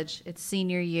college. It's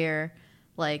senior year.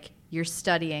 Like you're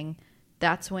studying.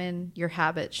 That's when your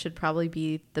habits should probably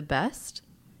be the best.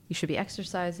 You should be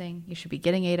exercising. You should be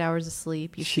getting 8 hours of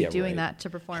sleep. You should Yeah, be doing right. that to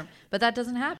perform. But that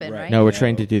doesn't happen, right? No, we're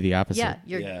trained to do the opposite. Yeah,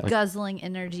 you're Yeah. guzzling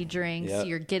energy drinks. Yep.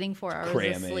 You're getting 4 hours of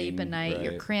Cramming, sleep a night.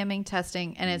 You're right. cramming,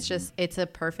 testing, and it's a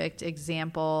perfect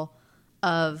example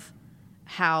of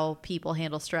how people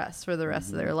handle stress for the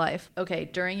rest of their life. Okay,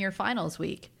 during your finals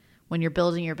week, when you're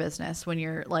building your business, when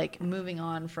you're like moving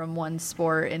on from one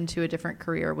sport into a different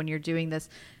career, when you're doing this,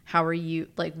 how are you,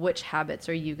 like, which habits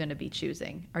are you going to be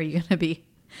choosing? Are you going to be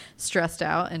stressed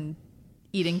out and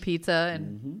eating pizza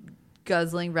and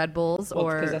guzzling Red Bulls, Well,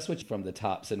 or because that's what from the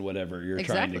tops and whatever you're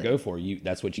trying to Exactly. go for.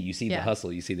 That's what you see the Yeah.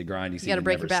 hustle, you see the grind, you see gotta the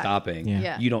break never your back. stopping. Yeah.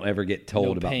 Yeah. You don't ever get told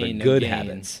No about pain, the no good gain.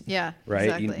 habits. Yeah, Right?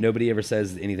 exactly. Nobody ever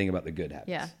says anything about the good habits.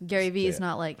 Yeah, Gary Vee is yeah.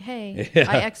 not like, hey, Yeah.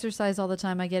 I exercise all the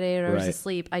time. I get 8 hours Right. of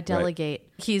sleep. I delegate.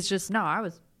 He's just, no, I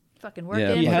was fucking working.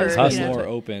 Yeah, He for- has hustle. been more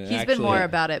open. He's actually. been more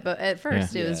about it, but at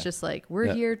first it was Yeah. just like, we're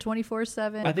Yeah. here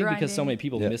 24/7. I think because so grinding. many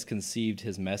people Yeah. misconceived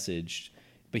his message,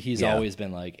 but he's Yeah. always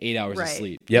been like 8 hours right. of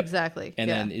sleep. Yep. Exactly. And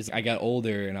yeah. then I got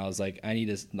older and I was like, I'm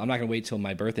not going to wait till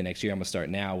my birthday next year. I'm going to start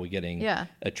now with getting Yeah.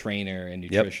 a trainer and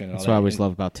nutrition. And That's all what I that. always And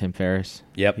love about Tim Ferriss.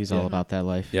 Yep. He's all about that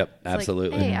life. Yep, It's like,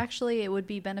 absolutely. hey, actually, it would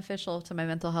be beneficial to my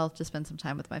mental health to spend some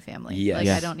time with my family. Yes. Like,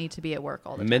 Yes. I don't need to be at work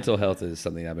all the time. Mental health is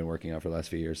something I've been working on for the last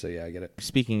few years, so yeah, I get it.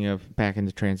 Speaking of back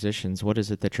into transitions, what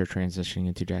is it that you're transitioning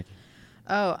into, Jackie?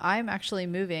 Oh, I'm actually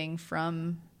moving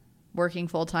from working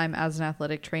full time as an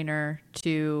athletic trainer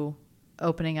to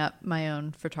opening up my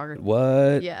own photography.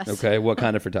 What? Yes. Okay, what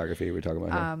kind of photography are we talking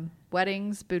about here?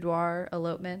 Weddings, boudoir,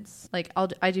 elopements. Like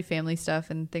I do family stuff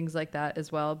and things like that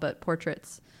as well, but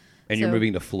portraits. And you're so-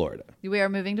 moving to Florida. We are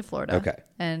moving to Florida. Okay.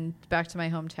 And back to my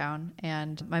hometown.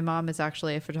 And my mom is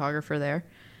actually a photographer there.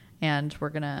 And we're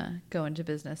going to go into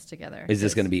business together. Is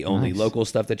this going to be only Nice. local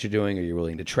stuff that you're doing? Or are you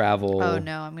willing to travel? Oh,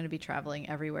 no, I'm going to be traveling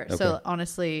everywhere. Okay. So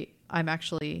honestly, I'm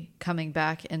actually coming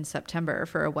back in September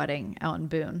for a wedding out in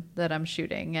Boone that I'm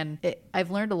shooting. And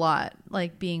I've learned a lot,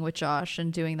 like being with Josh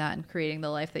and doing that and creating the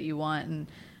life that you want.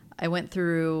 And I went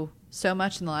through so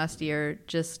much in the last year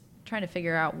just trying to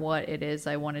figure out what it is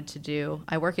I wanted to do.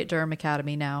 I work at Durham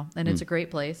Academy now, and it's a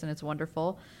great place and it's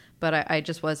wonderful. But I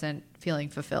just wasn't feeling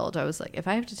fulfilled. I was like, if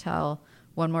I have to tell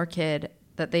one more kid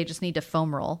that they just need to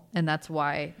foam roll and that's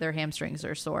why their hamstrings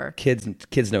are sore, Kids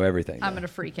know everything. I'm though. going to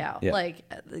freak out. Yeah. Like,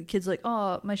 the kid's like,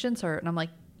 oh, my shins hurt. And I'm like,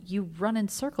 you run in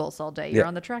circles all day. You're Yeah.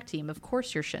 on the track team. Of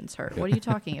course your shins hurt. What are you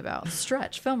talking about?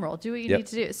 Stretch, foam roll, do what you Yep. need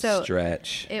to do. So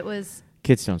Stretch. it was,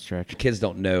 Kids don't stretch. Kids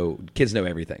don't know. Kids know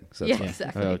everything. So yeah, it's fine.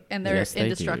 exactly. And they're yes, they do.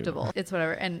 indestructible. It's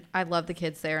whatever. And I love the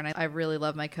kids there. And I really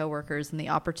love my coworkers and the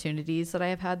opportunities that I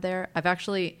have had there.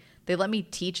 They let me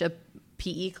teach a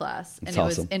PE class, and That's it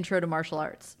was awesome. intro to martial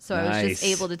arts. So I was just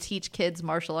Nice. able to teach kids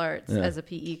martial arts Yeah. as a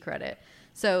PE credit.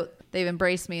 So they've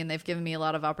embraced me and they've given me a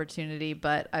lot of opportunity,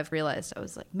 but I've realized I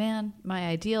was like, man, my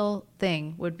ideal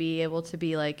thing would be able to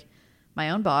be like my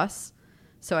own boss.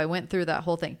 So I went through that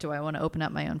whole thing. Do I want to open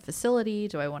up my own facility?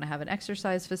 Do I want to have an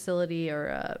exercise facility or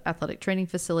a athletic training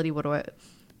facility? And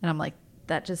I'm like,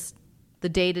 that just, the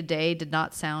day-to-day did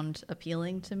not sound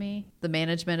appealing to me. The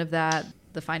management of that,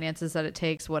 the finances that it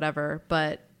takes, whatever.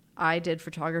 But I did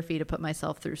photography to put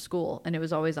myself through school, and it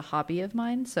was always a hobby of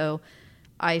mine. So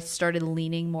I started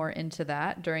leaning more into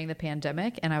that during the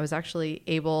pandemic, and I was actually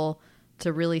able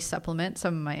to really supplement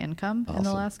some of my income in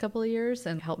the last couple of years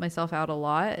and help myself out a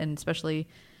lot. And especially,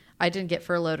 I didn't get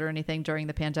furloughed or anything during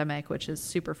the pandemic, which is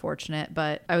super fortunate,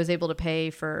 but I was able to pay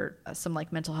for some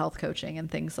like mental health coaching and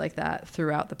things like that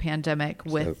throughout the pandemic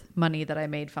with money that I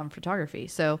made from photography.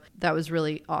 So that was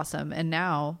really awesome. And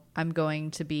now I'm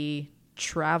going to be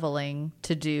traveling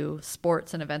to do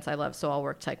sports and events I love. So I'll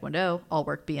work Taekwondo, I'll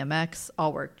work BMX,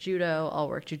 I'll work judo, I'll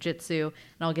work jiu-jitsu,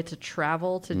 and I'll get to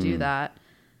travel to do that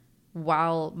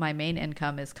while my main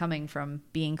income is coming from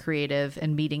being creative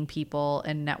and meeting people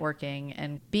and networking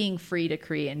and being free to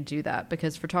create and do that.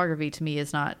 Because photography to me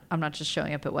is not, I'm not just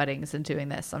showing up at weddings and doing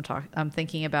this. I'm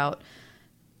thinking about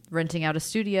renting out a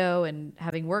studio and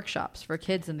having workshops for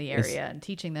kids in the area and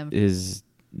teaching them. Is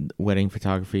wedding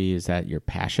photography, is that your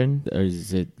passion, or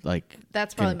is it like...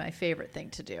 That's probably my favorite thing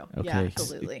to do. Okay. Yeah,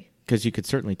 absolutely. Because you could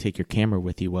certainly take your camera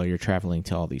with you while you're traveling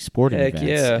to all these sporting Heck events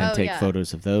yeah. and Oh, take yeah.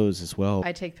 photos of those as well.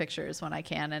 I take pictures when I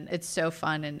can, and it's so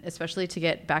fun, and especially to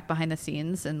get back behind the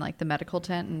scenes in like the medical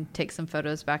tent and take some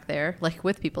photos back there, like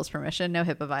with people's permission, no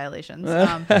HIPAA violations.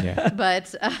 Yeah.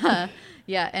 But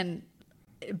yeah, and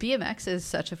BMX is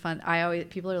such a fun.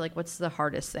 People are like, "What's the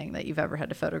hardest thing that you've ever had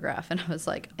to photograph?" And I was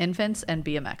like, "Infants and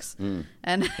BMX."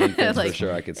 And Infants, like, for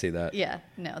sure, I could see that. yeah,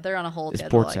 no, they're on a whole schedule.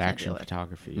 Sports I can't action deal with.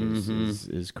 photography Mm-hmm. is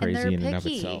And crazy they're in and of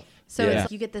picky. itself. So Yeah. it's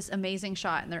like you get this amazing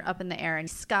shot and they're up in the air and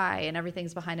sky and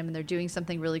everything's behind them and they're doing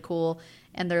something really cool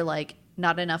and they're like,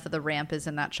 not enough of the ramp is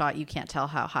in that shot. You can't tell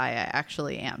how high I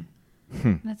actually am.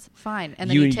 And that's fine. And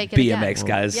then you take it BMX again.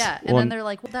 guys. Yeah. And then they're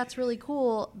like, well, that's really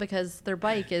cool because their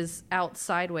bike is out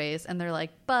sideways. And they're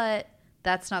like, but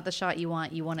that's not the shot you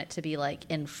want. You want it to be like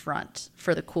in front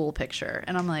for the cool picture.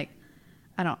 And I'm like,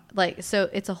 I don't like, so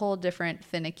it's a whole different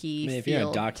finicky I mean, if you're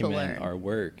field going to to document learn. our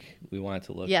work, we want it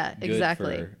to look Yeah, good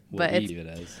exactly. for what But we it's- view it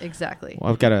as. Exactly.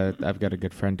 Well, I've got a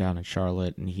good friend down in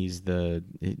Charlotte, and he's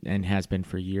and has been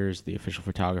for years the official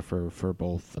photographer for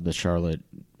both the Charlotte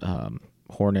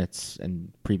Hornets and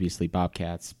previously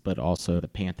Bobcats, but also the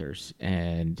Panthers.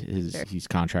 And he's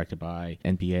contracted by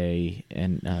NBA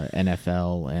and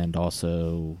NFL and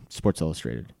also Sports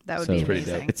Illustrated. That would So be pretty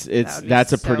amazing. dope. It's That would be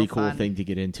that's a so pretty cool fun. thing to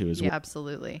get into as Yeah, well.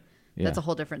 absolutely. Yeah. That's a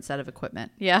whole different set of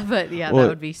equipment. Yeah, but yeah, Well- that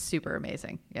would be super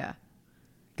amazing. Yeah.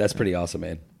 That's pretty awesome,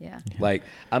 man. Yeah. Like,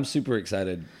 I'm super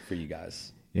excited for you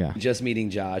guys. Yeah. Just meeting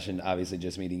Josh and obviously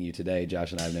just meeting you today.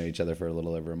 Josh and I have known each other for a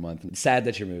little over a month. Sad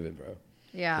that you're moving, bro.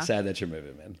 Yeah. Sad that you're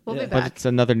moving, man. We'll Yeah. be But back. it's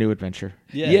another new adventure.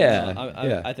 Yeah, no,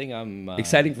 yeah. I think I'm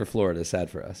Exciting for Florida, sad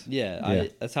for us. Yeah, Yeah.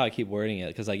 that's how I keep wording it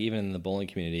because, like, even in the bowling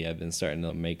community, I've been starting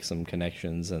to make some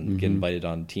connections and Mm-hmm. get invited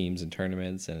on teams and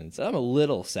tournaments, and I'm a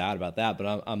little sad about that,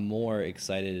 but I'm more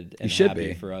excited and should happy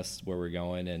be. for us where we're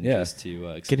going and Yeah. just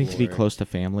to explore. Getting to be close to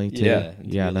family too. Yeah, and to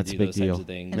be Yeah, able to that's a do big those types deal. of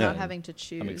things. And Yeah. not having to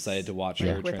choose. I'm excited to watch like,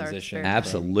 her with our transition. experience.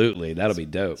 Absolutely. That'll be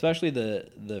dope. Especially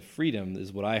the freedom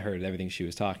is what I heard everything she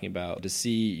was talking about. To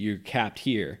see you're capped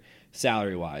here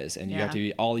salary wise and you have to Yeah.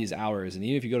 be all these hours, and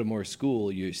even if you go to more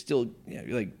school you're still you're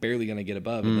like barely gonna get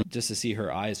above. And just to see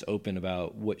her eyes open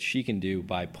about what she can do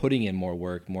by putting in more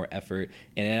work, more effort,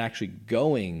 and it actually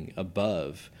going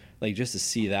above, like just to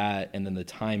see that, and then the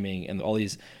timing and all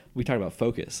these, we talked about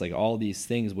focus, like all these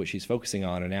things what she's focusing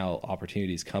on are now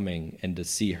opportunities coming, and to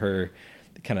see her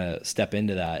kind of step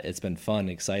into that, it's been fun,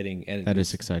 exciting, and That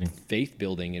is exciting. faith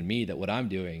building in me that what I'm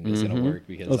doing is going to work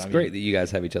because Well, it's I'm great that you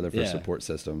guys have each other for a Yeah. support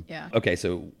system. Yeah. Okay,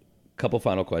 so couple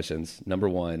final questions. Number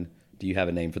one, do you have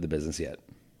a name for the business yet?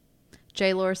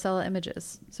 J. Lauricella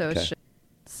Images. So it's Okay. just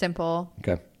simple.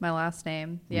 Okay. My last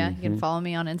name. Yeah. You can follow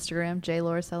me on Instagram, J.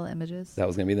 Lauricella Images. That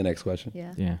was going to be the next question.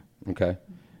 Yeah. Yeah. Okay.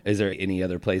 Is there any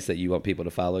other place that you want people to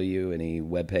follow you? Any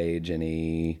webpage?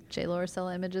 Any?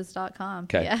 JLauricellaImages.com.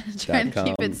 Okay. Yeah. Trying to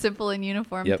keep .com. it simple and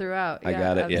uniform Yep. throughout. I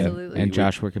got it, yeah. Absolutely. And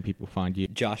Josh, where can people find you?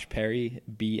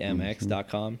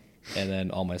 joshperrybmx.com, and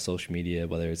then all my social media,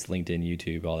 whether it's LinkedIn,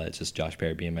 YouTube, all that, it's just Josh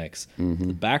Perry BMX.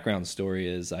 The background story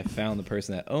is I found the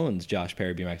person that owns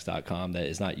joshperrybmx.com that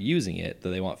is not using it, that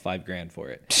they want $5,000 for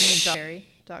it. You mean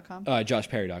JoshPerry.com?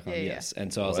 joshperry.com, Yeah, yeah. yes.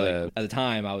 And so I was What like, at the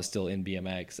time I was still in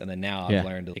BMX, and then now Yeah. I've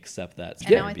learned to accept that.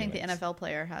 And now I think the NFL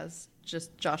player has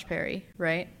just Josh Perry,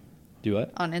 right? Do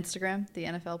what? On Instagram, the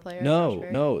NFL player. Josh No,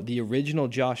 Perry? no. The original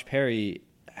Josh Perry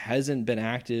hasn't been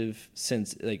active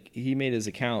since, like, he made his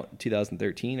account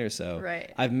 2013 or so.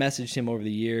 Right. I've messaged him over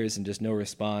the years and just no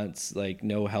response, like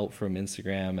no help from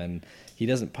Instagram, and he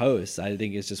doesn't post. I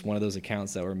think it's just one of those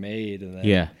accounts that were made and then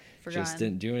Yeah. just Forgotten.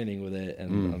 didn't do anything with it.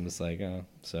 And I'm just like, oh.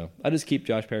 So I just keep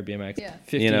Josh Perry BMX. Yeah.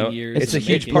 15 You know, years. it's a in the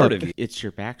huge making. part of you. It's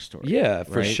your backstory. Yeah,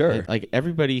 for right? sure. Like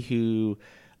everybody who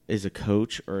is a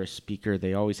coach or a speaker,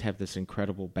 they always have this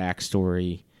incredible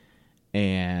backstory,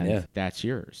 and Yeah. that's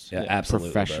yours. Yeah,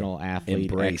 absolutely, Professional bro.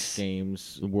 athlete, Embrace. X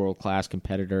Games, world class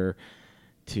competitor,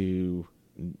 to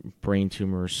brain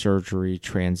tumor, surgery,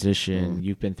 transition.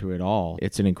 You've been through it all.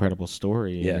 It's an incredible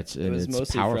story. Yeah. And It was it's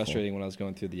mostly powerful. frustrating when I was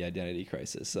going through the identity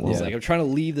crisis. So I was like, I'm trying to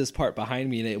leave this part behind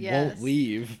me, and it Yes. won't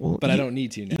leave. Well, but I don't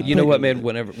need to now. You know what, man?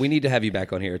 Whenever we need to have you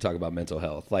back on here to talk about mental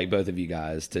health, like both of you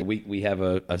guys. We have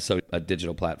a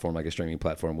digital platform, like a streaming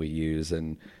platform we use,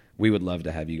 and we would love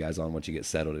to have you guys on once you get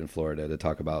settled in Florida to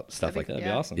talk about stuff like That'd that.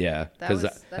 be awesome. Yeah, That because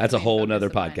was- that's a a whole main nother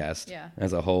focus of mine. podcast. Yeah.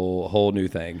 That's a whole new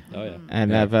thing. Oh yeah.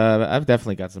 And I've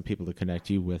definitely got some people to connect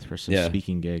you with for some Yeah.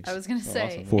 speaking gigs. I was gonna say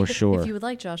awesome. For sure. If you would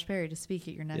like Josh Perry to speak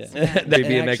at your next Yeah. event,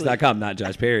 WBMX.com, not The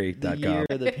JoshPerry.com. year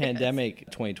of the pandemic,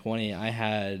 2020, I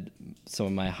had some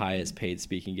of my highest paid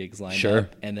speaking gigs lined Sure.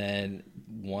 up, and then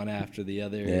one after the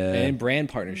other, Yeah. and brand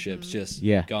partnerships just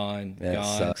Yeah. gone. Yeah, it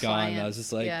sucks. And I was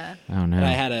just like, yeah. Oh no. And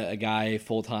I had a guy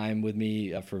full time with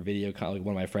me for video, like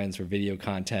one of my friends for video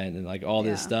content and like all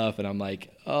this Yeah. stuff. And I'm like,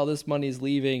 oh, this money's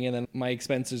leaving, and then my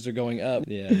expenses are going up.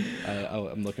 Yeah,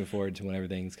 I'm looking forward to when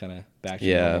everything's kind of back to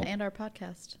Yeah. normal. And our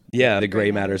podcast. Yeah, the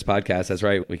Gray Matters podcast. That's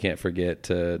right. We can't forget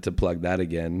to plug that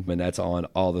again. And that's on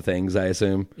all the things, I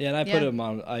assume. Yeah, and I Yeah. put them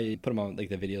on. I put them on like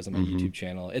the videos on my YouTube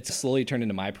channel. It's slowly turned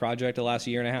into my project the last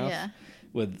year and a half. Yeah.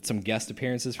 With some guest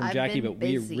appearances from I've Jackie, been but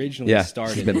busy. we originally Yeah,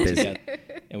 started she's been busy. together,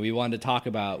 and we wanted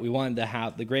to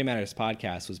have the Gray Matters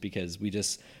podcast was because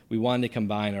we wanted to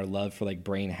combine our love for like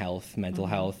brain health, mental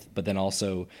Mm-hmm. health, but then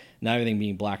also not everything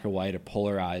being black or white or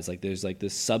polarized. Like there's like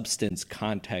this substance,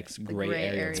 context, The gray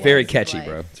area. It's very of catchy, life.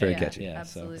 bro. It's very Yeah, catchy. Yeah, so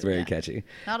absolutely. It's very Yeah. catchy.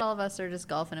 Not all of us are just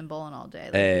golfing and bowling all day.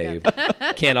 Like, Hey, we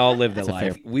got- can't all live the a fair-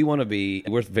 life. We want to be,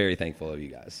 we're very thankful of you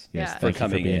guys. Yes, Yeah. For thank you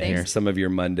coming being in here. Thanks. some of your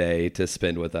Monday to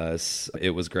spend with us.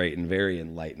 It was great and very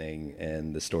enlightening,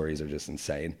 and the stories are just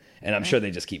insane. And I'm sure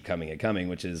they just keep coming and coming,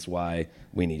 which is why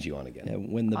we need you on again. Yeah,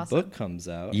 when the Awesome. book comes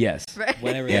out, Yes.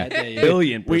 whenever Yeah. that day is.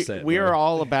 Billion We percent. we bro. are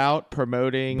all about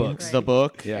promoting Books. the Right.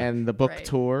 book Yeah. and the book Right.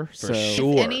 tour. For so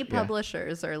sure. Any yeah.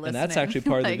 publishers are listening. that's actually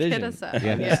part of the like, vision. Hit us up.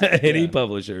 Yeah. Yeah. Any Yeah.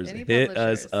 publishers, Any hit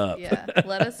us publishers. up. Yeah.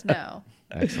 Let us know.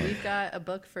 Excellent. We've got a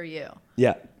book for you.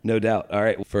 Yeah, no doubt. All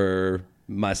right. For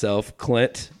myself,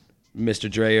 Clint, Mr.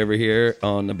 Dre over here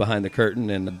on the Behind the Curtain,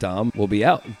 and Dom will be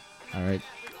out. All right.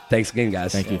 Thanks again,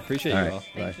 guys. Thank you. Appreciate All you right. all.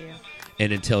 Thank you.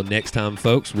 And until next time,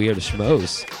 folks, we are the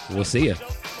Schmoes. We'll see you.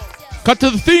 Cut to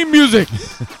the theme music.